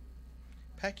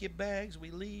 Pack your bags,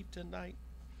 we leave tonight.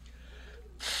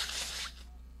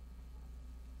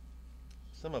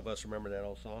 Some of us remember that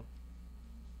old song.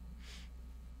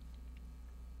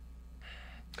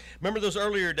 Remember those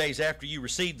earlier days after you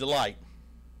received the light?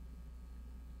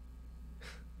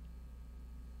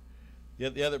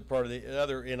 The other part of the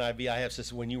other NIV I have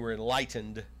says when you were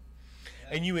enlightened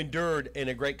and you endured in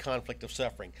a great conflict of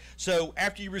suffering. So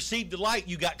after you received the light,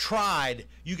 you got tried.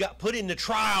 You got put into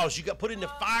trials. You got put into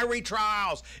fiery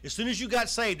trials. As soon as you got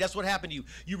saved, that's what happened to you.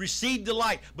 You received the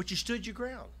light, but you stood your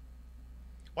ground.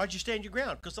 Why'd you stand your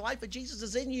ground? Because the life of Jesus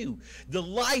is in you. The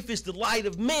life is the light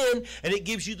of men, and it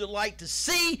gives you the light to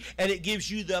see, and it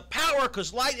gives you the power,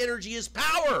 because light energy is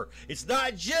power. It's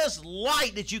not just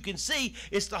light that you can see.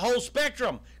 It's the whole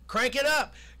spectrum. Crank it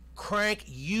up. Crank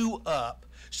you up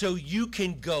so you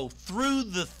can go through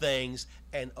the things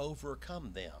and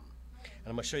overcome them. And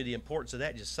I'm going to show you the importance of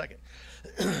that in just a second.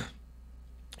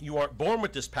 You aren't born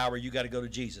with this power. You got to go to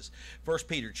Jesus. 1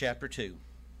 Peter chapter 2.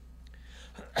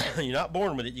 You're not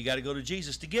born with it. You got to go to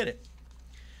Jesus to get it.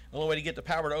 The only way to get the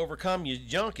power to overcome your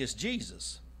junk is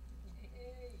Jesus.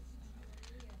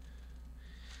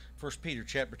 1 Peter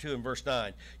chapter 2 and verse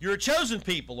 9. You're a chosen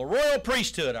people, a royal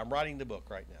priesthood. I'm writing the book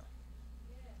right now.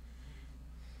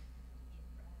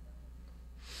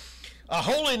 A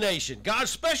holy nation,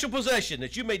 God's special possession,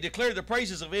 that you may declare the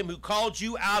praises of him who called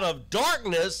you out of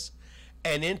darkness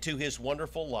and into his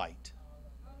wonderful light.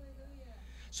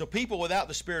 So people without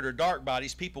the Spirit are dark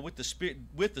bodies. People with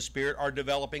the Spirit are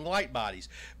developing light bodies.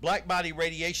 Black body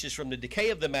radiation is from the decay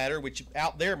of the matter, which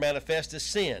out there manifests as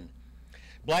sin.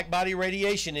 Black body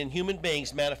radiation in human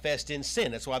beings manifests in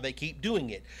sin. That's why they keep doing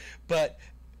it. But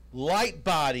light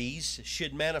bodies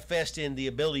should manifest in the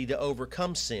ability to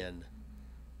overcome sin.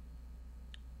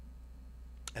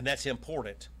 And that's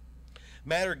important.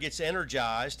 Matter gets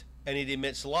energized and it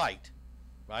emits light,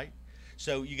 right?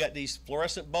 So you got these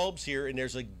fluorescent bulbs here, and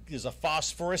there's a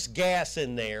phosphorus gas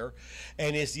in there,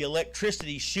 and as the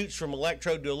electricity shoots from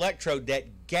electrode to electrode,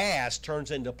 that gas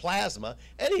turns into plasma,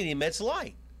 and it emits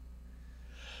light.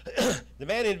 The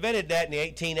man invented that in the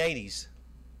 1880s.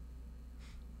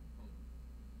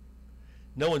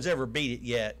 No one's ever beat it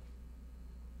yet.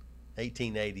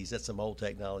 1880s, that's some old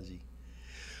technology.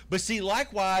 But see,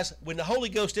 likewise, when the Holy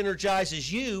Ghost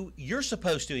energizes you, you're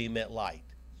supposed to emit light.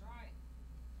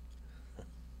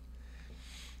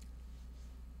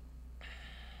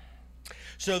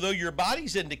 So though your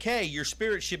body's in decay, your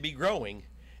spirit should be growing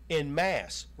in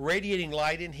mass, radiating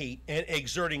light and heat, and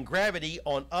exerting gravity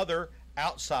on other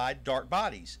outside dark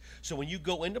bodies. So when you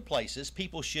go into places,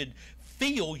 people should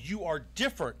feel you are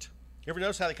different. You ever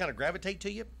notice how they kind of gravitate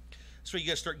to you? So you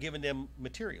got to start giving them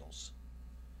materials.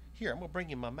 Here, I'm going to bring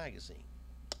you my magazine.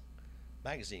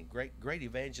 Magazine, great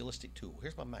evangelistic tool.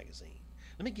 Here's my magazine.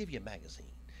 Let me give you a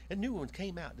magazine. A new one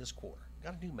came out this quarter.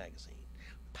 Got a new magazine.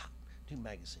 Pop, new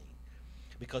magazine.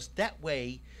 Because that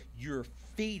way you're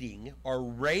feeding or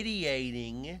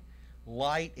radiating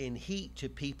light and heat to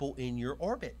people in your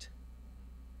orbit,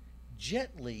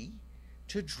 gently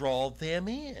to draw them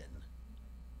in.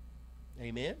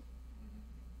 Amen?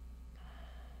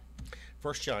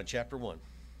 1 John chapter 1.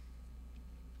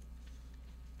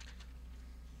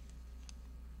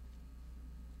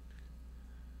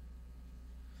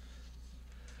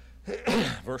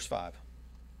 Verse 5.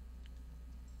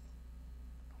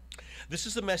 This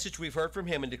is the message we've heard from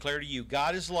him and declare to you.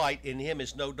 God is light, in him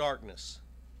is no darkness.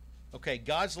 Okay,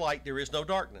 God's light, there is no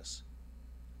darkness.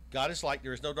 God is light,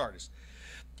 there is no darkness.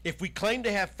 If we claim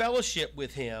to have fellowship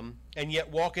with him and yet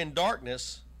walk in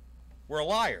darkness, we're a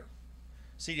liar.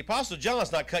 See, the Apostle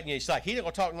John's not cutting you any slack. He ain't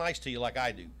going to talk nice to you like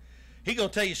I do. He's going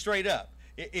to tell you straight up.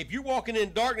 If you're walking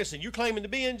in darkness and you're claiming to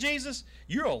be in Jesus,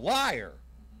 you're a liar.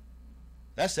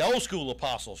 That's the old school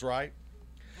apostles, right?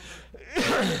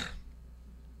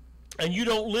 And you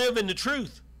don't live in the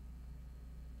truth.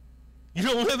 You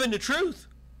don't live in the truth.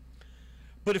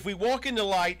 But if we walk in the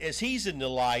light as he's in the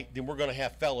light, then we're going to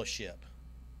have fellowship.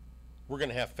 We're going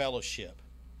to have fellowship.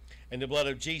 And the blood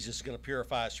of Jesus is going to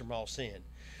purify us from all sin.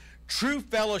 True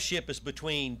fellowship is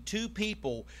between two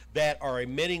people that are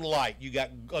emitting light. You got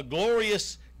a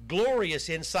glorious glorious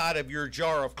inside of your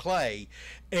jar of clay.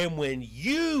 And when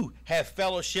you have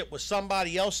fellowship with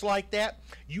somebody else like that,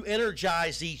 you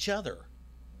energize each other.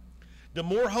 The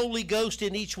more Holy Ghost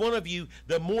in each one of you,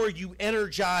 the more you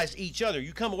energize each other.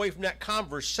 You come away from that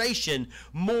conversation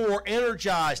more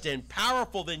energized and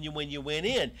powerful than you when you went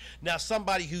in. Now,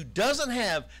 somebody who doesn't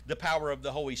have the power of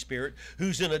the Holy Spirit,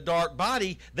 who's in a dark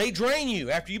body, they drain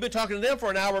you. After you've been talking to them for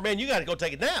an hour, man, you got to go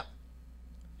take a nap.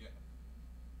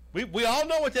 Yeah. We all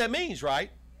know what that means,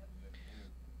 right?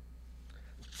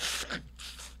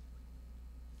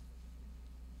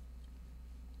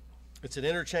 It's an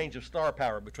interchange of star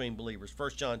power between believers.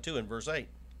 1 John 2 and verse 8.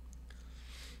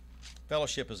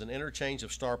 Fellowship is an interchange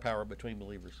of star power between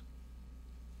believers.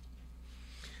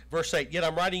 Verse 8, yet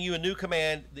I'm writing you a new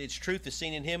command. Its truth is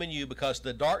seen in him and you, because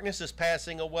the darkness is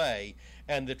passing away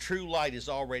and the true light is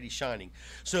already shining.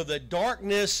 So the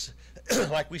darkness,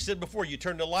 like we said before, you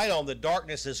turn the light on, the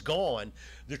darkness is gone.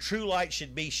 The true light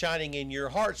should be shining in your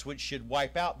hearts, which should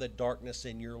wipe out the darkness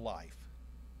in your life.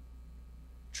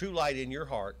 True light in your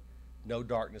heart. No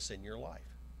darkness in your life.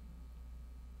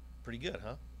 Pretty good,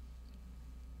 huh?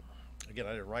 Again,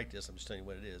 I didn't write this. I'm just telling you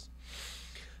what it is.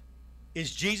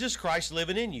 Is Jesus Christ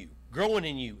living in you, growing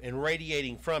in you, and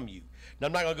radiating from you? Now,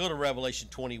 I'm not going to go to Revelation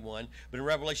 21, but in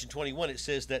Revelation 21 it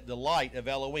says that the light of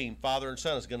Elohim, Father and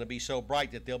Son, is going to be so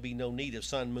bright that there'll be no need of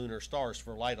sun, moon, or stars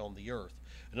for light on the earth.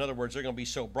 In other words, they're going to be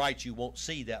so bright you won't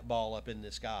see that ball up in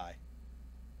the sky.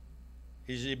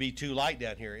 It'll be too light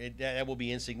down here. That will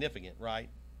be insignificant, right?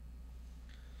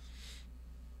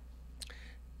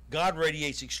 God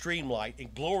radiates extreme light,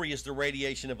 and glory is the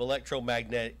radiation of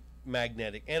electromagnetic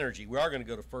energy. We are going to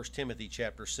go to 1 Timothy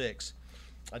chapter 6.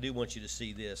 I do want you to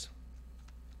see this.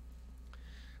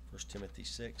 1 Timothy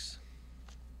 6.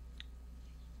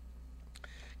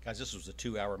 Guys, this was a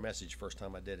 2-hour message first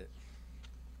time I did it.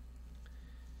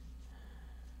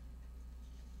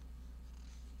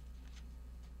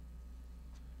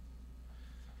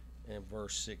 And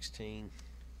verse 16.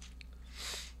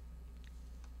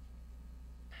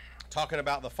 Talking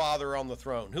about the Father on the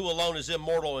throne, who alone is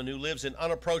immortal and who lives in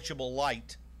unapproachable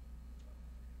light,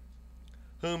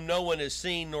 whom no one has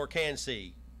seen nor can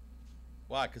see.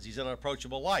 Why? Because he's in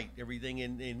unapproachable light. Everything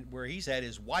in where he's at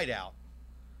is white out.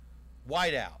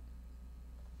 White out.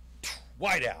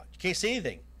 White out. You can't see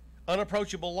anything.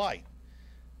 Unapproachable light.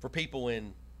 For people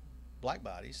in black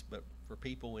bodies, but for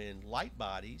people in light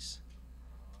bodies,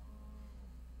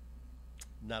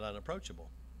 not unapproachable.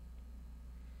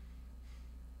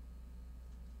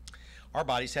 Our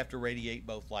bodies have to radiate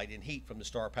both light and heat from the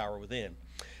star power within.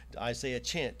 Isaiah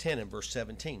 10 and verse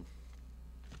 17.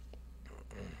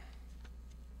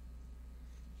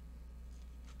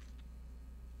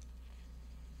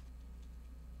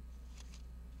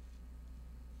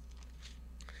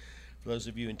 For those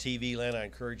of you in TV land, I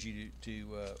encourage you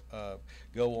to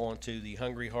go on to the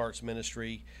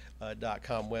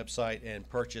hungryheartsministry.com website and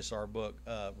purchase our book,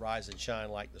 Rise and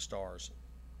Shine Like the Stars.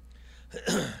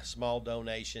 Small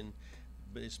donation.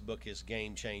 But this book is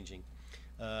game-changing.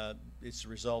 It's the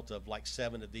result of like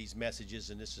 7 of these messages,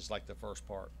 and this is like the first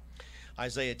part.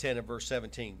 Isaiah 10 and verse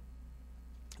 17.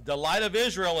 The light of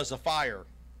Israel is a fire,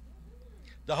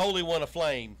 the Holy One a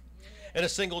flame. In a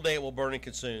single day it will burn and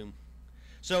consume.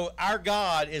 So our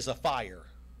God is a fire.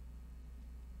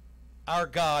 Our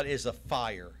God is a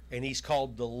fire, and he's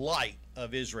called the light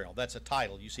of Israel. That's a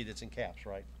title. You see that's in caps,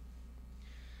 right?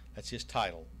 That's his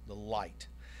title, the light.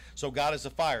 So God is a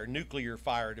fire, nuclear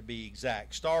fire to be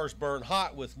exact. Stars burn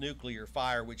hot with nuclear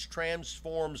fire, which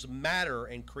transforms matter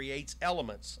and creates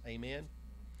elements. Amen.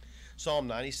 Psalm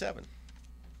 97.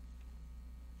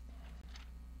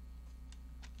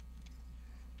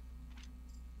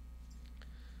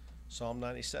 Psalm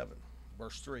 97,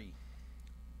 verse 3.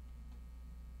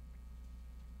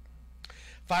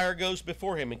 Fire goes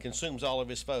before him and consumes all of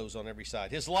his foes on every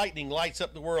side. His lightning lights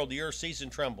up the world. The earth sees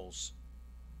and trembles.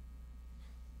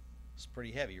 It's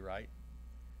pretty heavy, right?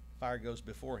 Fire goes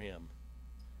before him.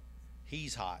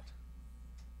 He's hot.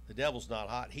 The devil's not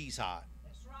hot. He's hot.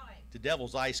 That's right. The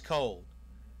devil's ice cold.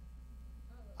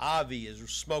 Avi is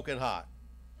smoking hot.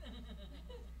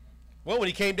 Well, when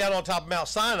he came down on top of Mount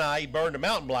Sinai, he burned the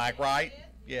mountain black, right?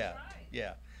 Yeah,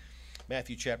 yeah.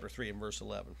 Matthew chapter 3 and verse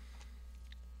 11.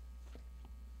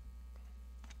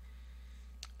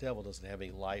 The devil doesn't have any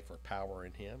life or power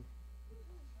in him.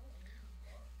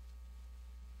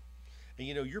 And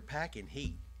you know, you're packing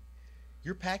heat.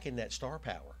 You're packing that star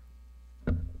power.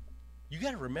 You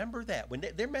got to remember that. When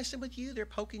they're messing with you, they're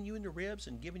poking you in the ribs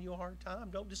and giving you a hard time.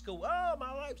 Don't just go, oh,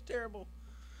 my life's terrible.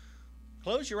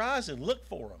 Close your eyes and look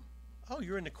for them. Oh,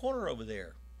 you're in the corner over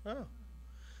there. Oh.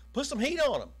 Put some heat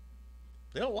on them.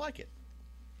 They don't like it.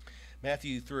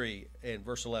 Matthew 3 and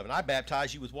verse 11. I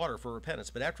baptize you with water for repentance,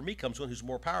 but after me comes one who's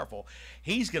more powerful.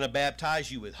 He's going to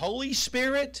baptize you with Holy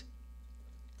Spirit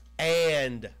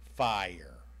and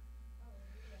fire.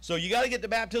 So you got to get the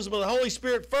baptism of the Holy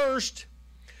Spirit first,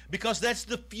 because that's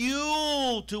the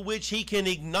fuel to which he can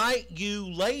ignite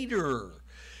you later.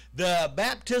 The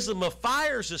baptism of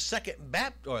fire is a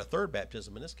third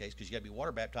baptism in this case, because you got to be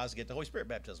water baptized to get the Holy Spirit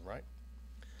baptism, right?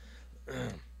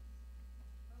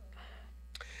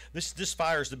 This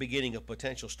fire is the beginning of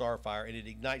potential star fire, and it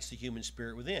ignites the human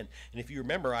spirit within. And if you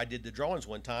remember, I did the drawings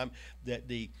one time that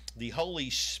the Holy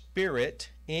Spirit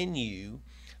in you,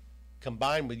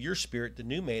 combined with your spirit, the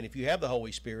new man, if you have the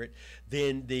Holy Spirit,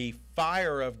 then the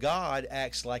fire of God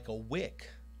acts like a wick.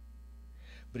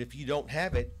 But if you don't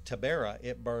have it, tabera,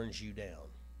 it burns you down.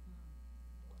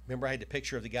 Remember I had the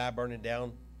picture of the guy burning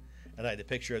down, and I had the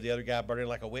picture of the other guy burning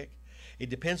like a wick? It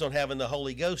depends on having the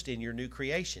Holy Ghost in your new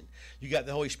creation. You got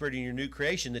the Holy Spirit in your new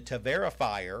creation. The Tavera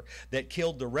fire that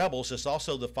killed the rebels is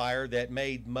also the fire that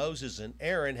made Moses and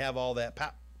Aaron have all that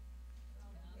power.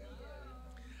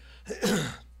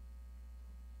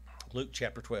 Luke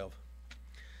chapter 12.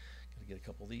 Got to get a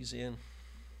couple of these in.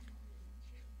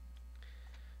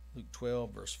 Luke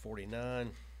 12, verse 49.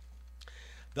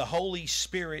 The Holy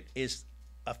Spirit is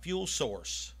a fuel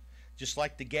source. Just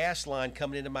like the gas line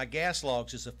coming into my gas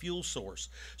logs is a fuel source.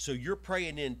 So you're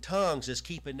praying in tongues is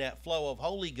keeping that flow of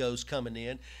Holy Ghost coming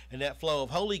in. And that flow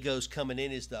of Holy Ghost coming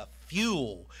in is the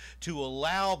fuel to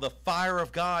allow the fire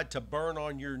of God to burn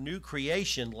on your new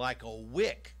creation like a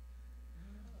wick.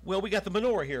 Well, we got the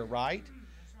menorah here, right?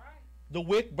 The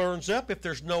wick burns up if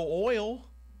there's no oil.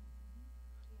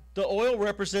 The oil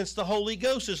represents the Holy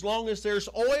Ghost. As long as there's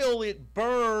oil, it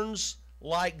burns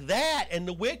like that, and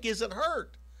the wick isn't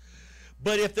hurt.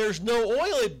 But if there's no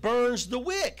oil, it burns the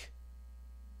wick.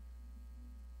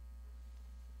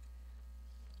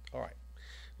 All right.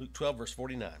 Luke 12, verse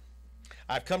 49.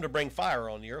 I've come to bring fire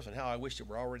on the earth, and how I wish it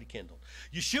were already kindled.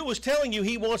 Yeshua was telling you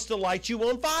he wants to light you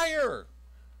on fire.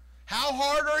 How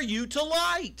hard are you to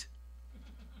light?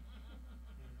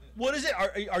 What is it?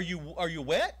 Are you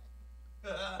wet?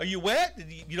 Are you wet?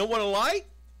 You don't want to light?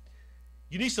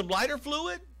 You need some lighter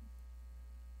fluid?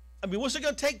 I mean, what's it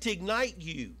going to take to ignite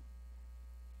you?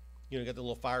 You know, got the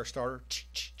little fire starter. Do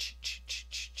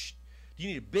you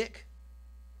need a Bic?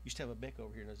 Used to have a Bic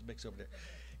over here. There's a Bic's over there.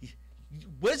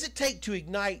 What does it take to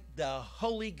ignite the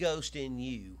Holy Ghost in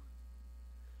you?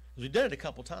 Because we've done it a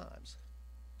couple times.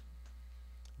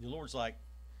 The Lord's like,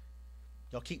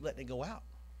 y'all keep letting it go out.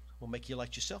 We'll make you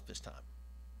light yourself this time.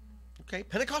 Okay,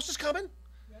 Pentecost is coming.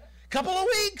 Couple of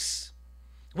weeks.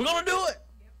 We're going to do it.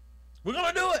 We're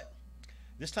going to do it.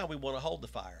 This time we want to hold the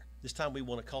fire. This time we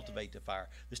want to cultivate the fire.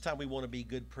 This time we want to be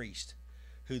good priests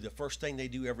who the first thing they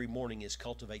do every morning is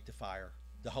cultivate the fire,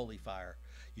 the holy fire.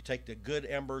 You take the good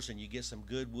embers and you get some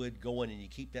good wood going and you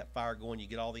keep that fire going. You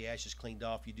get all the ashes cleaned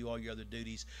off. You do all your other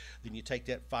duties. Then you take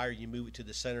that fire, you move it to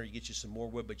the center, you get you some more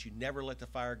wood, but you never let the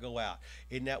fire go out.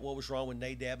 Isn't that what was wrong with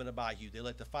Nadab and Abihu? They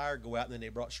let the fire go out and then they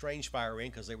brought strange fire in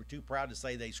because they were too proud to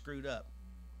say they screwed up.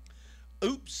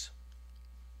 Oops.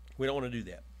 We don't want to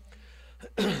do that.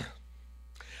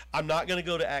 I'm not going to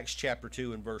go to Acts chapter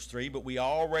 2 and verse 3, but we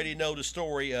already know the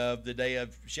story of the day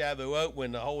of Shavuot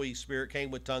when the Holy Spirit came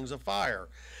with tongues of fire.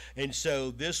 And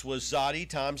so this was Zadi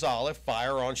times Aleph,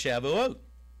 fire on Shavuot.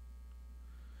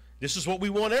 This is what we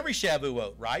want every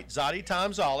Shavuot, right? Zadi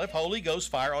times Aleph, Holy Ghost,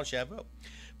 fire on Shavuot.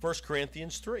 1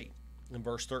 Corinthians 3 and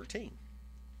verse 13.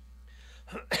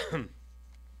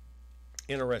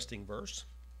 Interesting verse.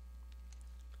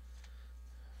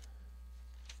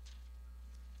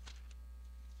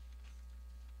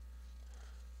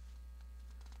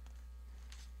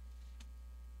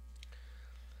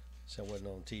 So I wasn't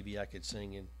on TV. I could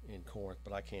sing in Corinth,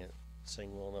 but I can't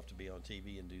sing well enough to be on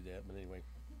TV and do that. But anyway,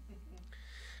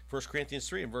 1 Corinthians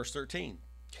 3 and verse 13.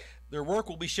 Their work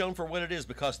will be shown for what it is,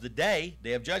 because the day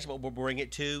of judgment will bring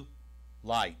it to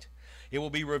light. It will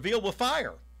be revealed with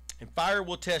fire, and fire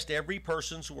will test every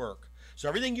person's work. So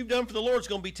everything you've done for the Lord is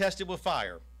going to be tested with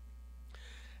fire.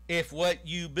 If what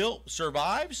you built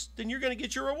survives, then you're going to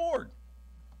get your reward.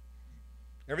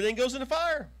 Everything goes in the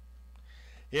fire.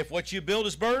 If what you build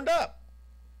is burned up,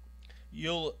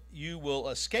 you will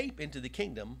escape into the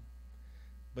kingdom,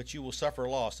 but you will suffer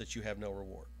loss that you have no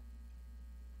reward.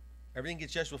 Everything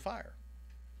gets judged with fire.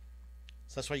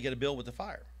 So that's why you got to build with the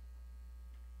fire.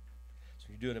 So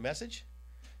you're doing a message,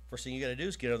 first thing you got to do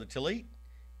is get on the Talit,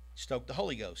 stoke the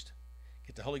Holy Ghost.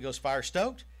 Get the Holy Ghost fire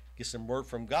stoked, get some word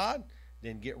from God,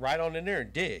 then get right on in there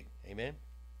and dig. Amen?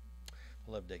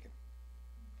 I love digging.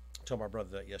 I told my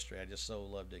brother that yesterday. I just so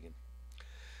love digging.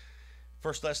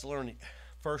 1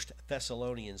 1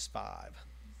 Thessalonians 5.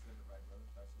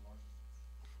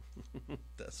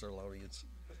 Thessalonians.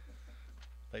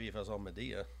 Maybe if I was on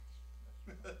Medea.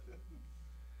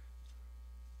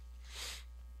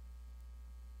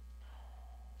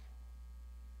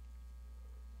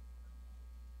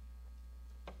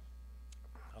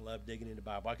 I love digging into the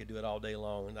Bible. I could do it all day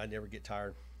long, and I never get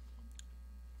tired.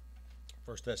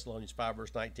 1 Thessalonians 5,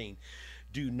 verse 19.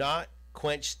 Do not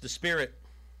quench the Spirit.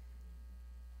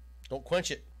 Don't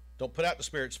quench it. Don't put out the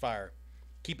Spirit's fire.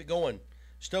 Keep it going.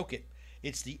 Stoke it.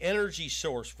 It's the energy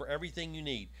source for everything you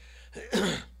need.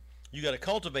 You got to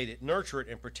cultivate it, nurture it,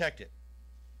 and protect it.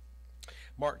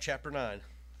 Mark chapter 9.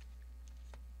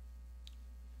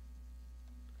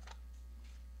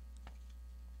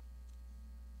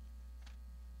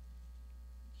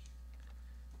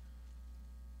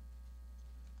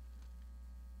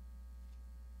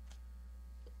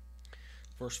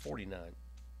 Verse 49.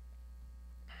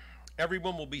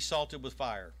 Everyone will be salted with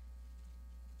fire.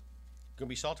 Going to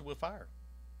be salted with fire.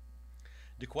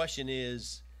 The question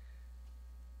is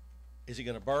it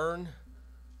going to burn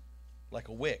like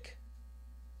a wick?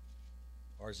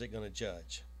 Or is it going to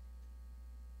judge?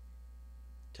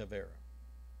 Tavera.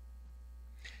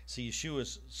 See,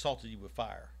 Yeshua's salted you with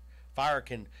fire. Fire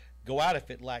can go out if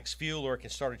it lacks fuel, or it can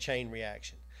start a chain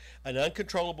reaction. An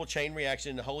uncontrollable chain reaction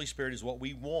in the Holy Spirit is what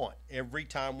we want every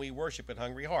time we worship in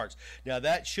hungry hearts. Now,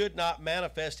 that should not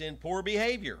manifest in poor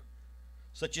behavior,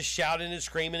 such as shouting and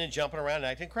screaming and jumping around and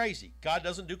acting crazy. God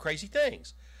doesn't do crazy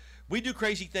things. We do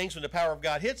crazy things when the power of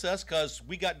God hits us because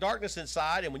we got darkness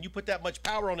inside, and when you put that much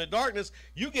power on the darkness,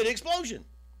 you get an explosion.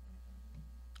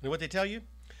 You know what they tell you?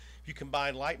 If you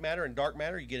combine light matter and dark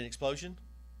matter, you get an explosion.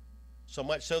 So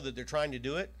much so that they're trying to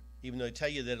do it, even though they tell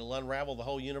you that it'll unravel the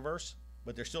whole universe.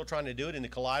 But they're still trying to do it in the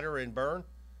collider in Bern,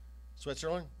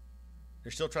 Switzerland.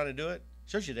 They're still trying to do it.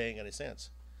 Shows you they ain't got any sense.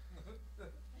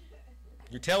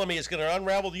 You're telling me it's going to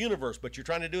unravel the universe, but you're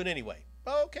trying to do it anyway.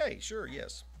 Okay, sure,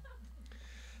 yes.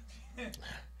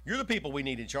 You're the people we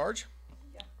need in charge.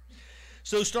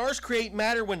 So stars create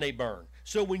matter when they burn.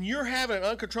 So when you're having an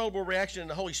uncontrollable reaction in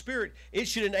the Holy Spirit, it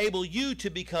should enable you to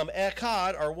become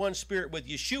echad, or one spirit with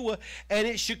Yeshua, and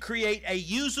it should create a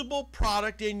usable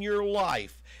product in your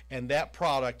life. And that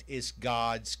product is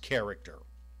God's character.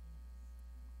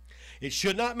 It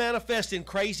should not manifest in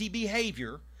crazy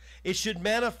behavior. It should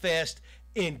manifest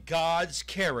in God's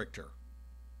character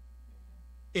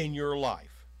in your life.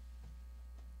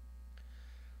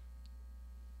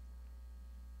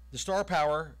 The star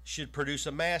power should produce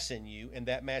a mass in you, and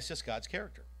that mass is God's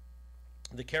character.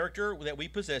 The character that we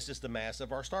possess is the mass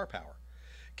of our star power.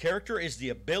 Character is the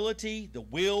ability, the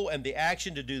will, and the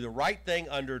action to do the right thing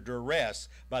under duress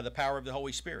by the power of the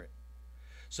Holy Spirit.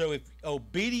 So if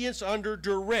obedience under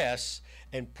duress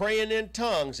and praying in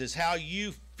tongues is how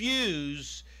you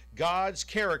fuse God's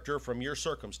character from your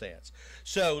circumstance.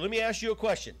 So let me ask you a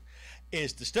question.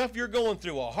 Is the stuff you're going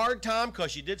through a hard time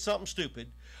because you did something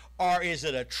stupid, or is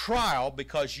it a trial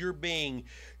because you're being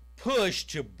pushed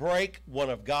to break one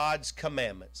of God's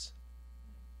commandments?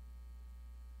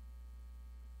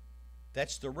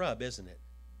 That's the rub, isn't it?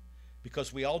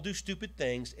 Because we all do stupid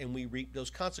things and we reap those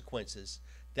consequences.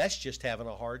 That's just having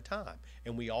a hard time.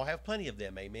 And we all have plenty of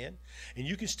them, amen? And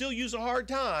you can still use a hard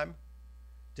time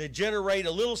to generate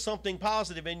a little something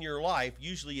positive in your life.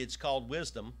 Usually it's called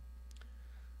wisdom,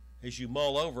 as you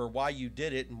mull over why you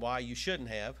did it and why you shouldn't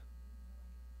have.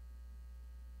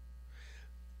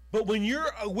 But when you're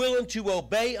willing to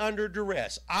obey under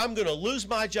duress, I'm going to lose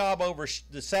my job over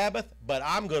the Sabbath, but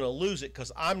I'm going to lose it because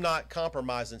I'm not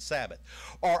compromising Sabbath.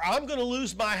 Or I'm going to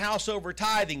lose my house over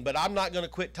tithing, but I'm not going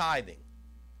to quit tithing.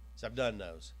 So I've done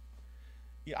those.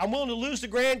 Yeah, I'm willing to lose the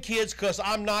grandkids because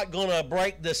I'm not going to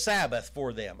break the Sabbath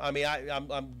for them. I mean,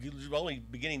 I'm only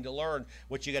beginning to learn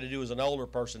what you got to do as an older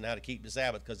person, how to keep the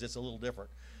Sabbath, because it's a little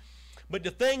different. But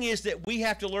the thing is that we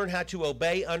have to learn how to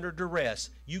obey under duress.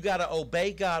 You got to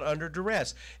obey God under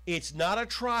duress. It's not a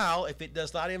trial if it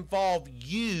does not involve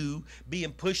you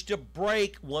being pushed to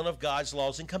break one of God's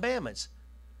laws and commandments.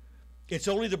 It's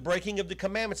only the breaking of the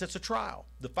commandments that's a trial.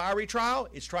 The fiery trial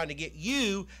is trying to get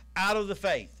you out of the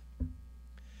faith.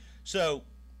 So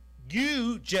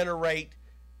you generate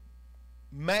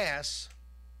mass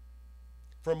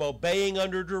from obeying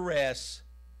under duress,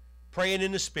 praying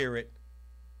in the Spirit,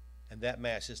 and that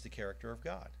mass is the character of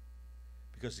God.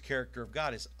 Because the character of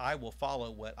God is, I will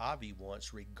follow what Avi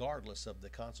wants regardless of the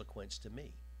consequence to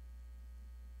me.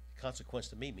 The consequence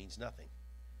to me means nothing.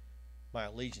 My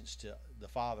allegiance to the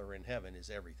Father in heaven is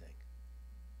everything.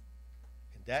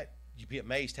 And that You'd be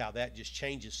amazed how that just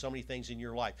changes so many things in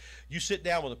your life. You sit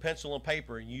down with a pencil and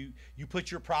paper and you put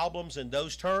your problems in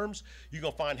those terms, you're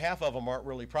going to find half of them aren't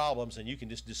really problems, and you can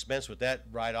just dispense with that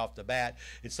right off the bat.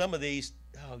 And some of these,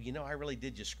 oh, I really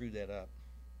did just screw that up.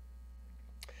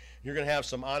 You're going to have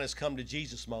some honest come to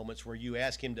Jesus moments where you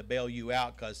ask him to bail you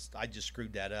out because I just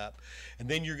screwed that up. And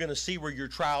then you're going to see where your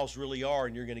trials really are,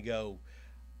 and you're going to go,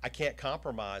 I can't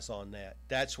compromise on that.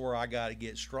 That's where I got to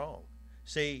get strong.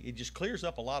 See, it just clears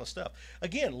up a lot of stuff.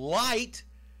 Again, light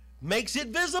makes it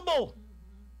visible.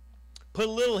 Put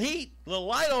a little heat, a little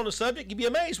light on the subject, you'd be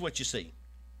amazed what you see.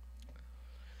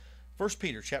 1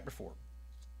 Peter chapter 4.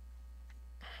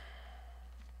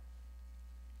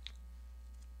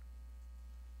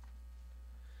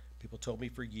 People told me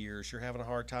for years, you're having a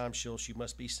hard time, Shults, you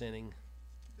must be sinning.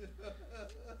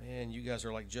 Man, you guys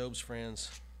are like Job's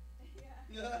friends.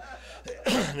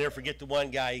 I'll never forget the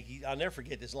one guy. I'll never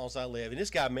forget this as long as I live. And this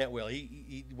guy meant well.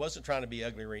 He wasn't trying to be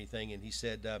ugly or anything. And he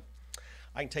said,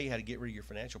 I can tell you how to get rid of your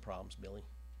financial problems, Billy.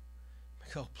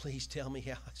 I go, please tell me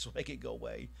how. So make it go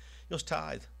away. He goes,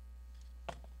 tithe.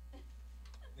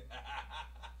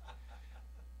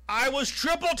 I was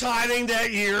triple tithing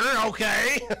that year,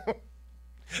 okay?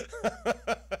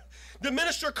 The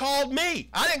minister called me.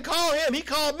 I didn't call him. He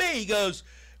called me. He goes,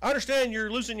 I understand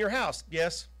you're losing your house.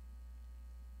 Yes.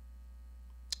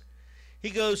 He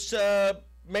goes,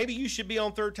 maybe you should be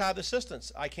on third tithe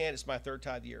assistance. I can't. It's my third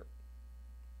tithe year.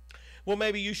 Well,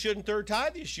 maybe you shouldn't third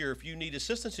tithe this year if you need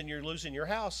assistance and you're losing your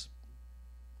house.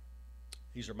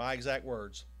 These are my exact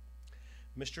words.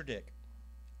 Mr. Dick,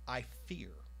 I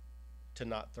fear to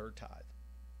not third tithe.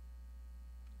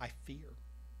 I fear.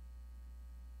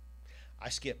 I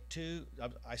skipped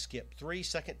 3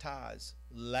 second tithes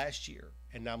last year,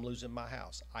 and now I'm losing my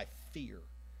house. I fear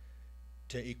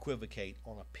to equivocate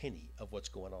on a penny of what's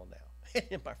going on now.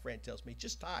 And my friend tells me,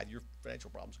 just tithe, your financial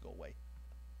problems go away.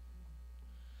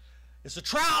 It's a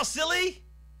trial, silly.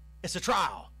 It's a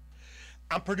trial.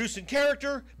 I'm producing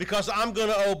character because I'm going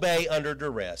to obey under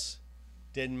duress.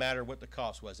 Didn't matter what the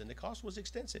cost was. And the cost was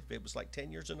extensive. It was like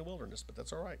 10 years in the wilderness, but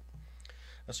that's all right.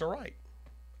 That's all right.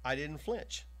 I didn't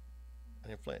flinch.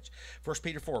 1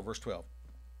 Peter 4, verse 12.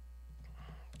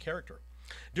 Character.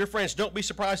 Dear friends, don't be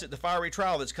surprised at the fiery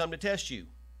trial that's come to test you.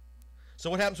 So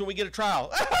what happens when we get a trial?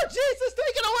 Oh, Jesus,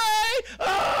 take it away.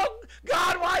 Oh,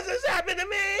 God, why is this happening to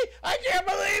me? I can't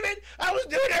believe it. I was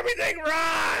doing everything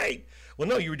right. Well,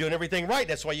 no, you were doing everything right.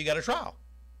 That's why you got a trial.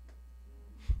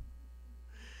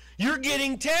 You're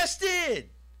getting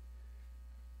tested.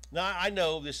 Now, I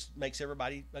know this makes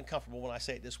everybody uncomfortable when I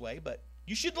say it this way, but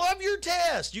you should love your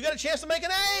test. You got a chance to make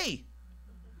an A.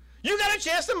 You got a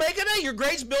chance to make an A. Your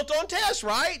grade's built on tests,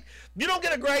 right? You don't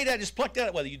get a grade that just plucked out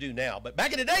of, well, you do now, but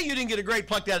back in the day, you didn't get a grade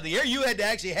plucked out of the air. You had to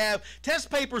actually have test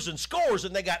papers and scores,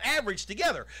 and they got averaged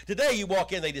together. Today, you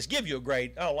walk in, they just give you a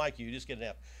grade. I don't like you, just get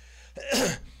an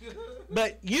F.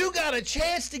 But you got a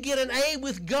chance to get an A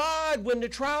with God when the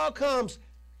trial comes.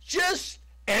 Just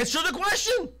answer the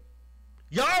question.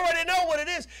 You already know what it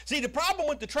is. See, the problem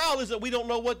with the trial is that we don't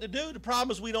know what to do. The problem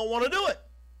is we don't want to do it.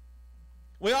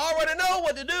 We already know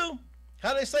what to do.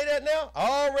 How do they say that now?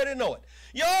 I already know it.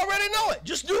 You already know it.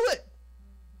 Just do it.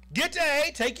 Get to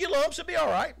A, take your lumps, it'll be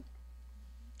all right.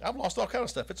 I've lost all kind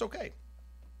of stuff. It's okay.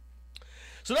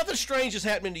 So nothing strange is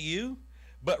happening to you,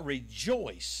 but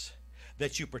rejoice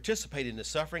that you participate in the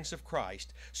sufferings of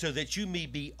Christ so that you may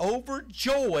be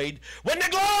overjoyed when the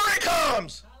glory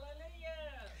comes.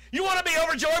 You want to be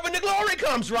overjoyed when the glory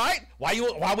comes, right?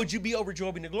 Why would you be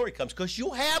overjoyed when the glory comes? Because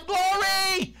you'll have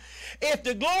glory. If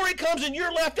the glory comes and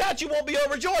you're left out, you won't be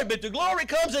overjoyed. But if the glory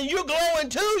comes and you're glowing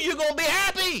too, you're going to be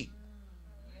happy.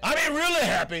 I mean really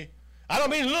happy. I don't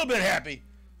mean a little bit happy.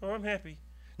 Oh, I'm happy.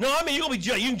 No, I mean you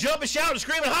can jump and shout and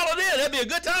scream and holler then. That'd be a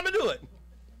good time to do it.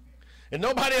 And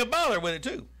nobody will bother with it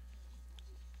too.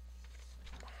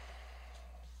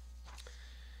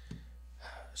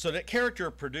 So that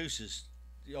character produces,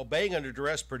 obeying under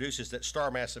duress produces that star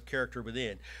mass of character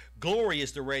within. Glory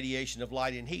is the radiation of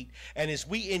light and heat. And as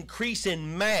we increase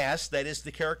in mass, that is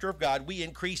the character of God, we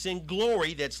increase in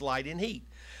glory, that's light and heat.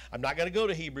 I'm not going to go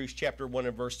to Hebrews chapter 1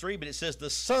 and verse 3, but it says the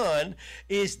Son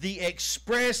is the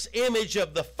express image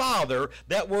of the Father.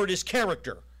 That word is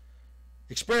character.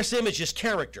 Express image is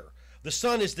character. The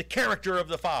Son is the character of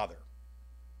the Father.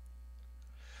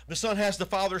 The Son has the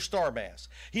Father's star mass.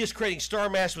 He is creating star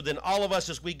mass within all of us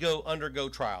as we undergo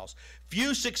trials.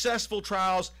 Few successful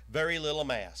trials, very little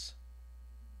mass.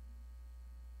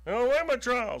 Oh, where are my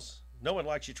trials? No one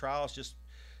likes your trials. Just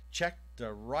check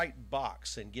the right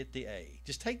box and get the A.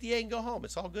 Just take the A and go home.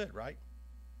 It's all good, right?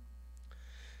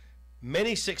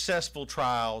 Many successful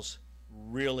trials,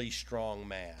 really strong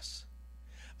mass.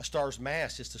 A star's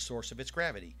mass is the source of its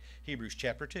gravity. Hebrews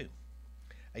chapter 2.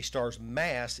 A star's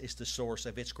mass is the source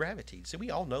of its gravity. See,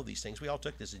 we all know these things. We all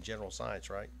took this in general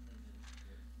science, right?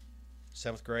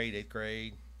 7th grade, 8th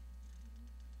grade.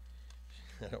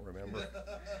 I don't remember.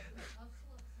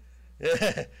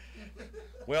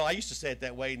 Well, I used to say it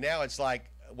that way. Now it's like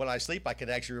when I sleep, I can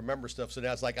actually remember stuff. So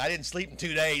now it's like I didn't sleep in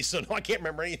 2 days, so now I can't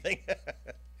remember anything.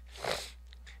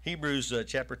 Hebrews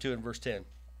chapter 2 and verse 10.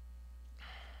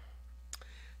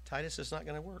 Titus is not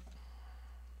going to work.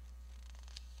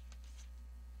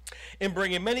 In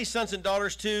bringing many sons and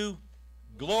daughters to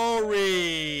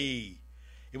glory.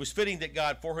 It was fitting that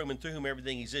God, for whom and through whom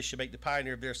everything exists, should make the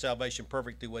pioneer of their salvation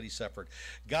perfect through what he suffered.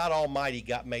 God Almighty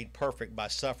got made perfect by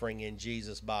suffering in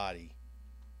Jesus' body.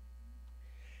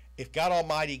 If God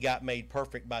Almighty got made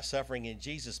perfect by suffering in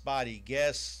Jesus' body,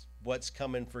 guess what's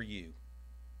coming for you?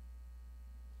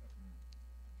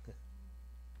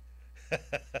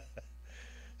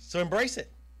 So embrace it.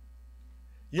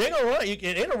 You ain't gonna run. You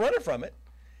ain't no running from it.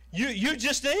 You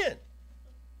just in.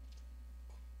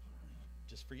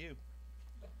 Just for you.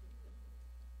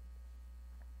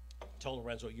 I told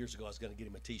Lorenzo years ago I was going to get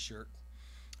him a T-shirt.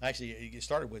 Actually, it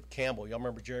started with Campbell. Y'all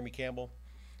remember Jeremy Campbell?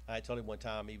 I told him one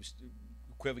time he was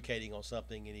equivocating on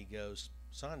something, and he goes,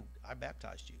 "Son, I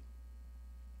baptized you."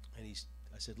 And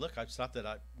I said, "Look, it's not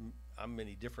that I'm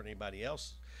any different than anybody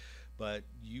else, but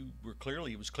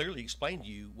it was clearly explained to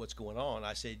you what's going on."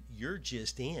 I said, "You're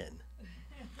just in."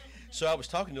 So I was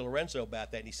talking to Lorenzo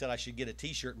about that, and he said I should get a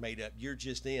T-shirt made up. You're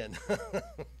just in.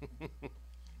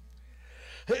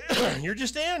 You're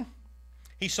just in.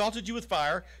 He salted you with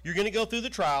fire. You're going to go through the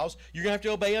trials. You're going to have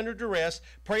to obey under duress.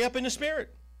 Pray up in the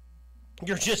Spirit.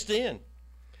 You're just in.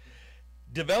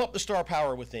 Develop the star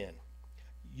power within.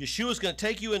 Yeshua's going to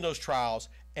take you in those trials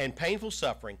and painful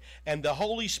suffering, and the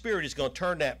Holy Spirit is going to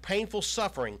turn that painful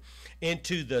suffering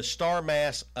into the star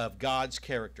mass of God's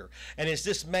character. And as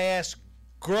this mass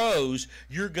grows,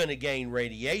 you're going to gain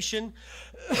radiation,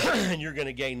 and you're going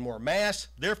to gain more mass.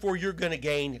 Therefore, you're going to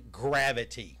gain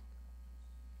gravity.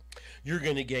 You're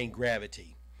going to gain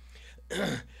gravity.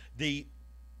 The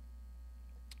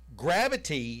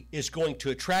gravity is going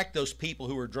to attract those people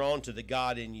who are drawn to the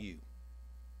God in you.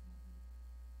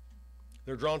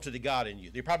 They're drawn to the God in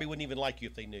you. They probably wouldn't even like you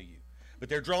if they knew you, but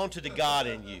they're drawn to the God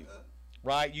in you,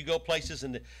 right? You go places,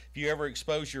 and if you ever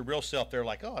expose your real self, they're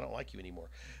like, "Oh, I don't like you anymore."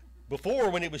 Before,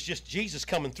 when it was just Jesus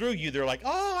coming through you, they're like,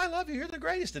 "Oh, I love you. You're the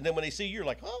greatest." And then when they see you, you're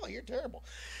like, "Oh, you're terrible."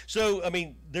 So, I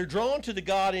mean, they're drawn to the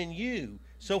God in you.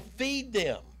 So feed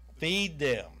them. Feed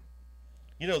them.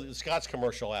 You know the Scott's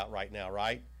commercial out right now,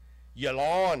 right? Your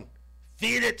lawn,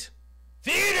 feed it.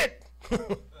 Feed it.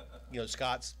 You know,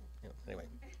 Scott's. Anyway.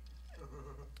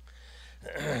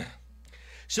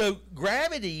 So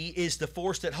gravity is the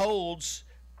force that holds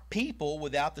people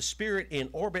without the Spirit in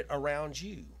orbit around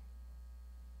you.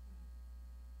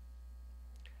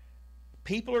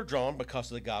 People are drawn because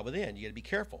of the God within. You got to be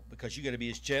careful, because you got to be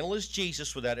as gentle as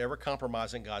Jesus without ever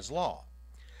compromising God's law.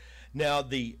 Now,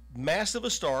 the mass of a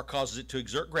star causes it to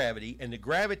exert gravity, and the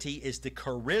gravity is the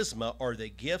charisma or the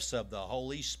gifts of the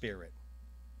Holy Spirit.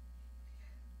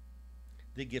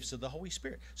 The gifts of the Holy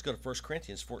Spirit. Let's go to 1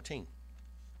 Corinthians 14.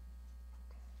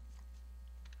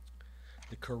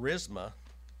 The charisma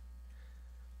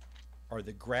or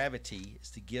the gravity is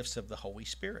the gifts of the Holy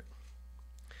Spirit.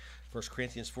 1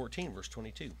 Corinthians 14, verse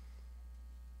 22.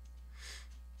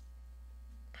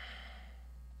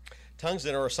 Tongues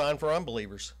then are a sign for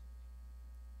unbelievers.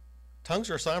 Tongues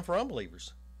are a sign for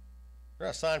unbelievers. They're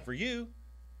not a sign for you.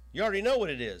 You already know what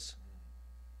it is.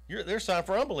 They're a sign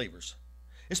for unbelievers.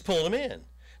 It's pulling them in.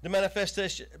 The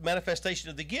manifestation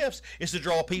of the gifts is to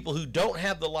draw people who don't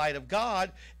have the light of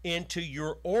God into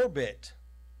your orbit.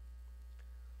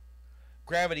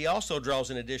 Gravity also draws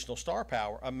an additional star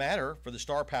power, a matter for the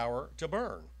star power to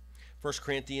burn. 1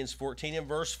 Corinthians 14 and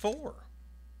verse 4.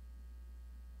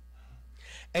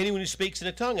 Anyone who speaks in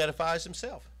a tongue edifies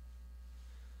himself.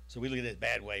 So we look at it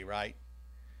bad way, right?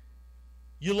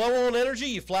 You low on energy,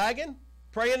 you flagging?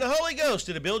 Pray in the Holy Ghost,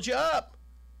 it'll build you up.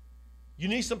 You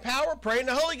need some power? Pray in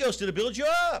the Holy Ghost, it'll build you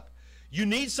up. You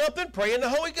need something? Pray in the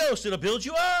Holy Ghost, it'll build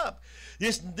you up.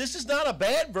 This is not a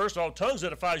bad verse, all tongues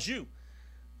edifies you.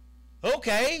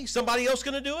 Okay, somebody else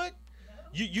going to do it?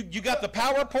 You got the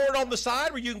power port on the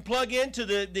side where you can plug into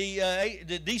the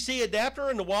DC adapter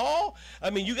in the wall? I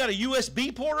mean, you got a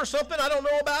USB port or something I don't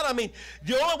know about? I mean,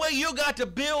 the only way you got to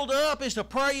build up is to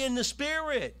pray in the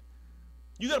Spirit.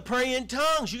 You got to pray in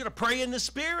tongues. You got to pray in the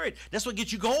Spirit. That's what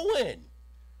gets you going.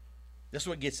 That's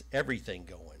what gets everything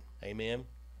going. Amen?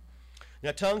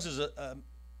 Now, tongues is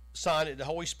sign that the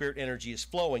Holy Spirit energy is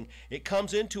flowing. It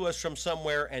comes into us from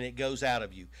somewhere and it goes out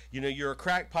of you. You know, you're a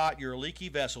crackpot, you're a leaky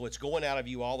vessel. It's going out of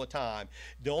you all the time.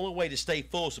 The only way to stay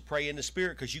full is to pray in the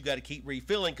Spirit, because you got to keep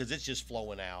refilling, because it's just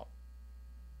flowing out.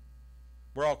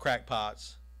 We're all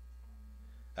crackpots.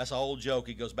 That's an old joke.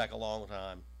 It goes back a long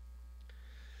time.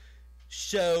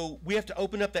 So we have to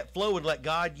open up that flow and let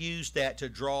God use that to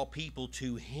draw people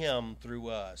to Him through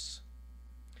us.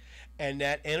 And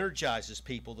that energizes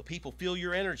people. The people feel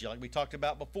your energy, like we talked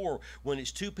about before. When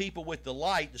it's two people with the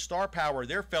light, the star power,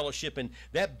 their fellowship, and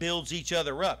that builds each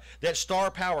other up. That star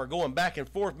power going back and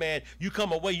forth, man, you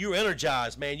come away, you're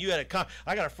energized, man.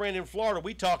 I got a friend in Florida,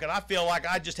 we talking, I feel like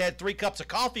I just had 3 cups of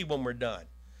coffee when we're done.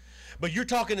 But you're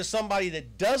talking to somebody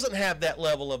that doesn't have that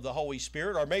level of the Holy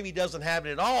Spirit, or maybe doesn't have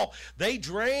it at all. They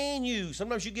drain you.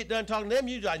 Sometimes you get done talking to them,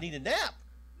 I need a nap.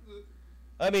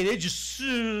 I mean, it just,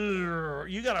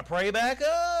 you got to pray back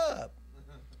up.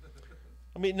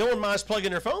 I mean, no one minds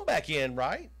plugging their phone back in,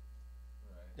 right?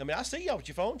 I mean, I see y'all with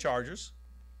your phone chargers.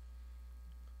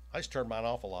 I just turn mine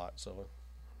off a lot. So,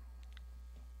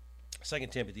 2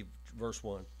 Timothy verse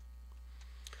 1.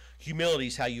 Humility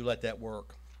is how you let that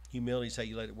work. Humility is how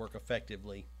you let it work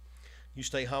effectively. You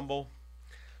stay humble,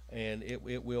 and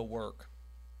it will work.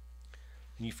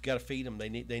 And you've got to feed them. They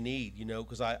need, you know,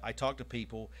 because I talk to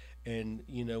people, and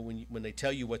you know, when they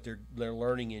tell you what they're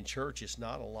learning in church, it's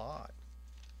not a lot.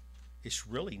 It's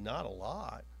really not a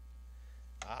lot.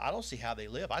 I don't see how they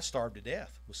live. I starve to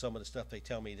death with some of the stuff they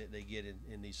tell me that they get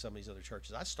in some of these other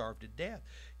churches. I starve to death.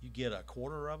 You get a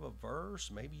quarter of a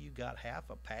verse, maybe you got half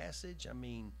a passage. I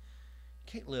mean, you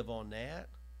can't live on that.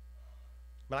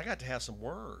 But I got to have some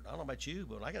word. I don't know about you,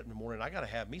 but when I got in the morning, I got to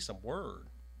have me some word.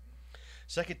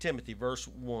 2 Timothy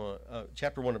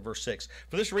chapter 1 and verse 6.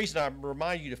 For this reason, I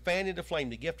remind you to fan into flame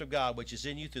the gift of God which is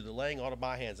in you through the laying on of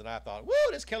my hands. And I thought, woo,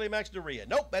 that's Kelly Max Doria.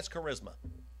 Nope, that's charisma.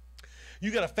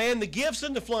 You got to fan the gifts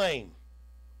into flame.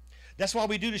 That's why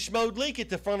we do the Schmode Leak at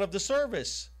the front of the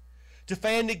service, to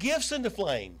fan the gifts into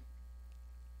flame.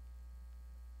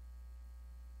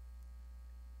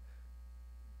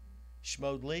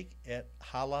 Shmod Leak at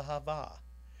Halahava.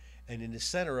 And in the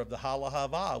center of the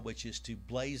Halahava, which is to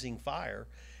blazing fire,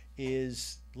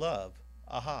 is love,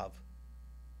 Ahav.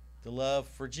 The love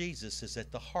for Jesus is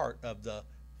at the heart of the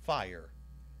fire,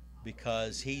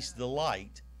 because He's the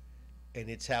light, and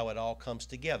it's how it all comes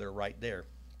together right there.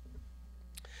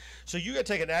 So you got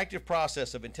to take an active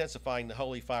process of intensifying the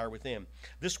holy fire within.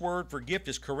 This word for gift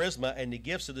is charisma, and the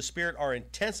gifts of the Spirit are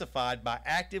intensified by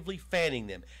actively fanning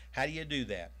them. How do you do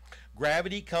that?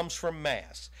 Gravity comes from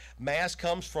mass. Mass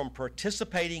comes from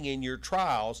participating in your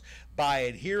trials by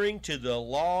adhering to the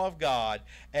law of God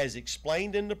as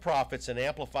explained in the prophets and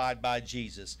amplified by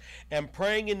Jesus, and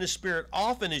praying in the Spirit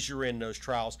often as you're in those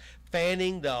trials,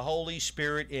 fanning the Holy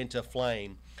Spirit into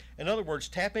flame. In other words,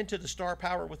 tap into the star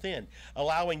power within,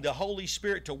 allowing the Holy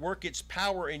Spirit to work its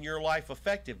power in your life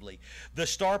effectively. The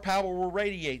star power will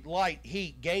radiate light,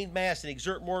 heat, gain mass, and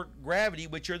exert more gravity,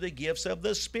 which are the gifts of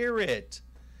the Spirit,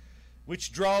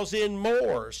 which draws in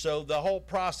more. So the whole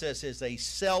process is a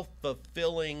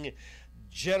self-fulfilling,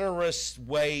 generous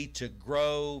way to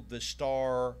grow the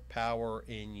star power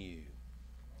in you,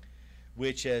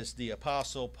 which, as the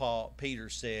Apostle Peter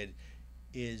said,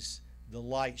 is the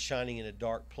light shining in a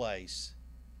dark place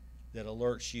that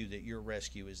alerts you that your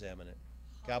rescue is imminent.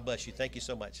 God bless you. Thank you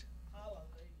so much.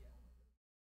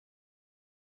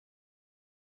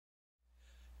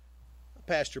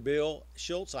 Pastor Bill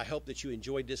Shults, I hope that you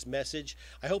enjoyed this message.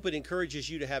 I hope it encourages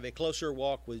you to have a closer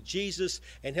walk with Jesus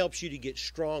and helps you to get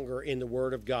stronger in the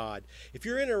Word of God. If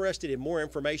you're interested in more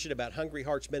information about Hungry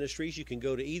Hearts Ministries, you can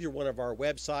go to either one of our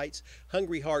websites,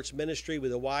 Hungry Hearts Ministry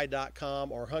with a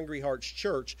Y.com or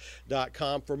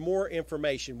hungryheartschurch.com for more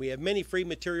information. We have many free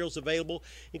materials available,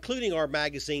 including our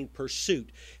magazine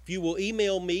Pursuit. If you will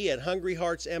email me at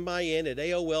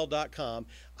hungryheartsmin@aol.com,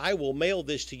 I will mail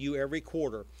this to you every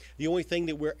quarter. The only thing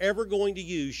that we're ever going to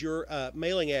use your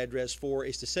mailing address for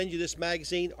is to send you this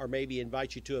magazine or maybe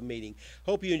invite you to a meeting.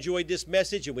 Hope you enjoyed this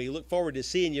message, and we look forward to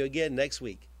seeing you again next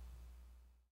week.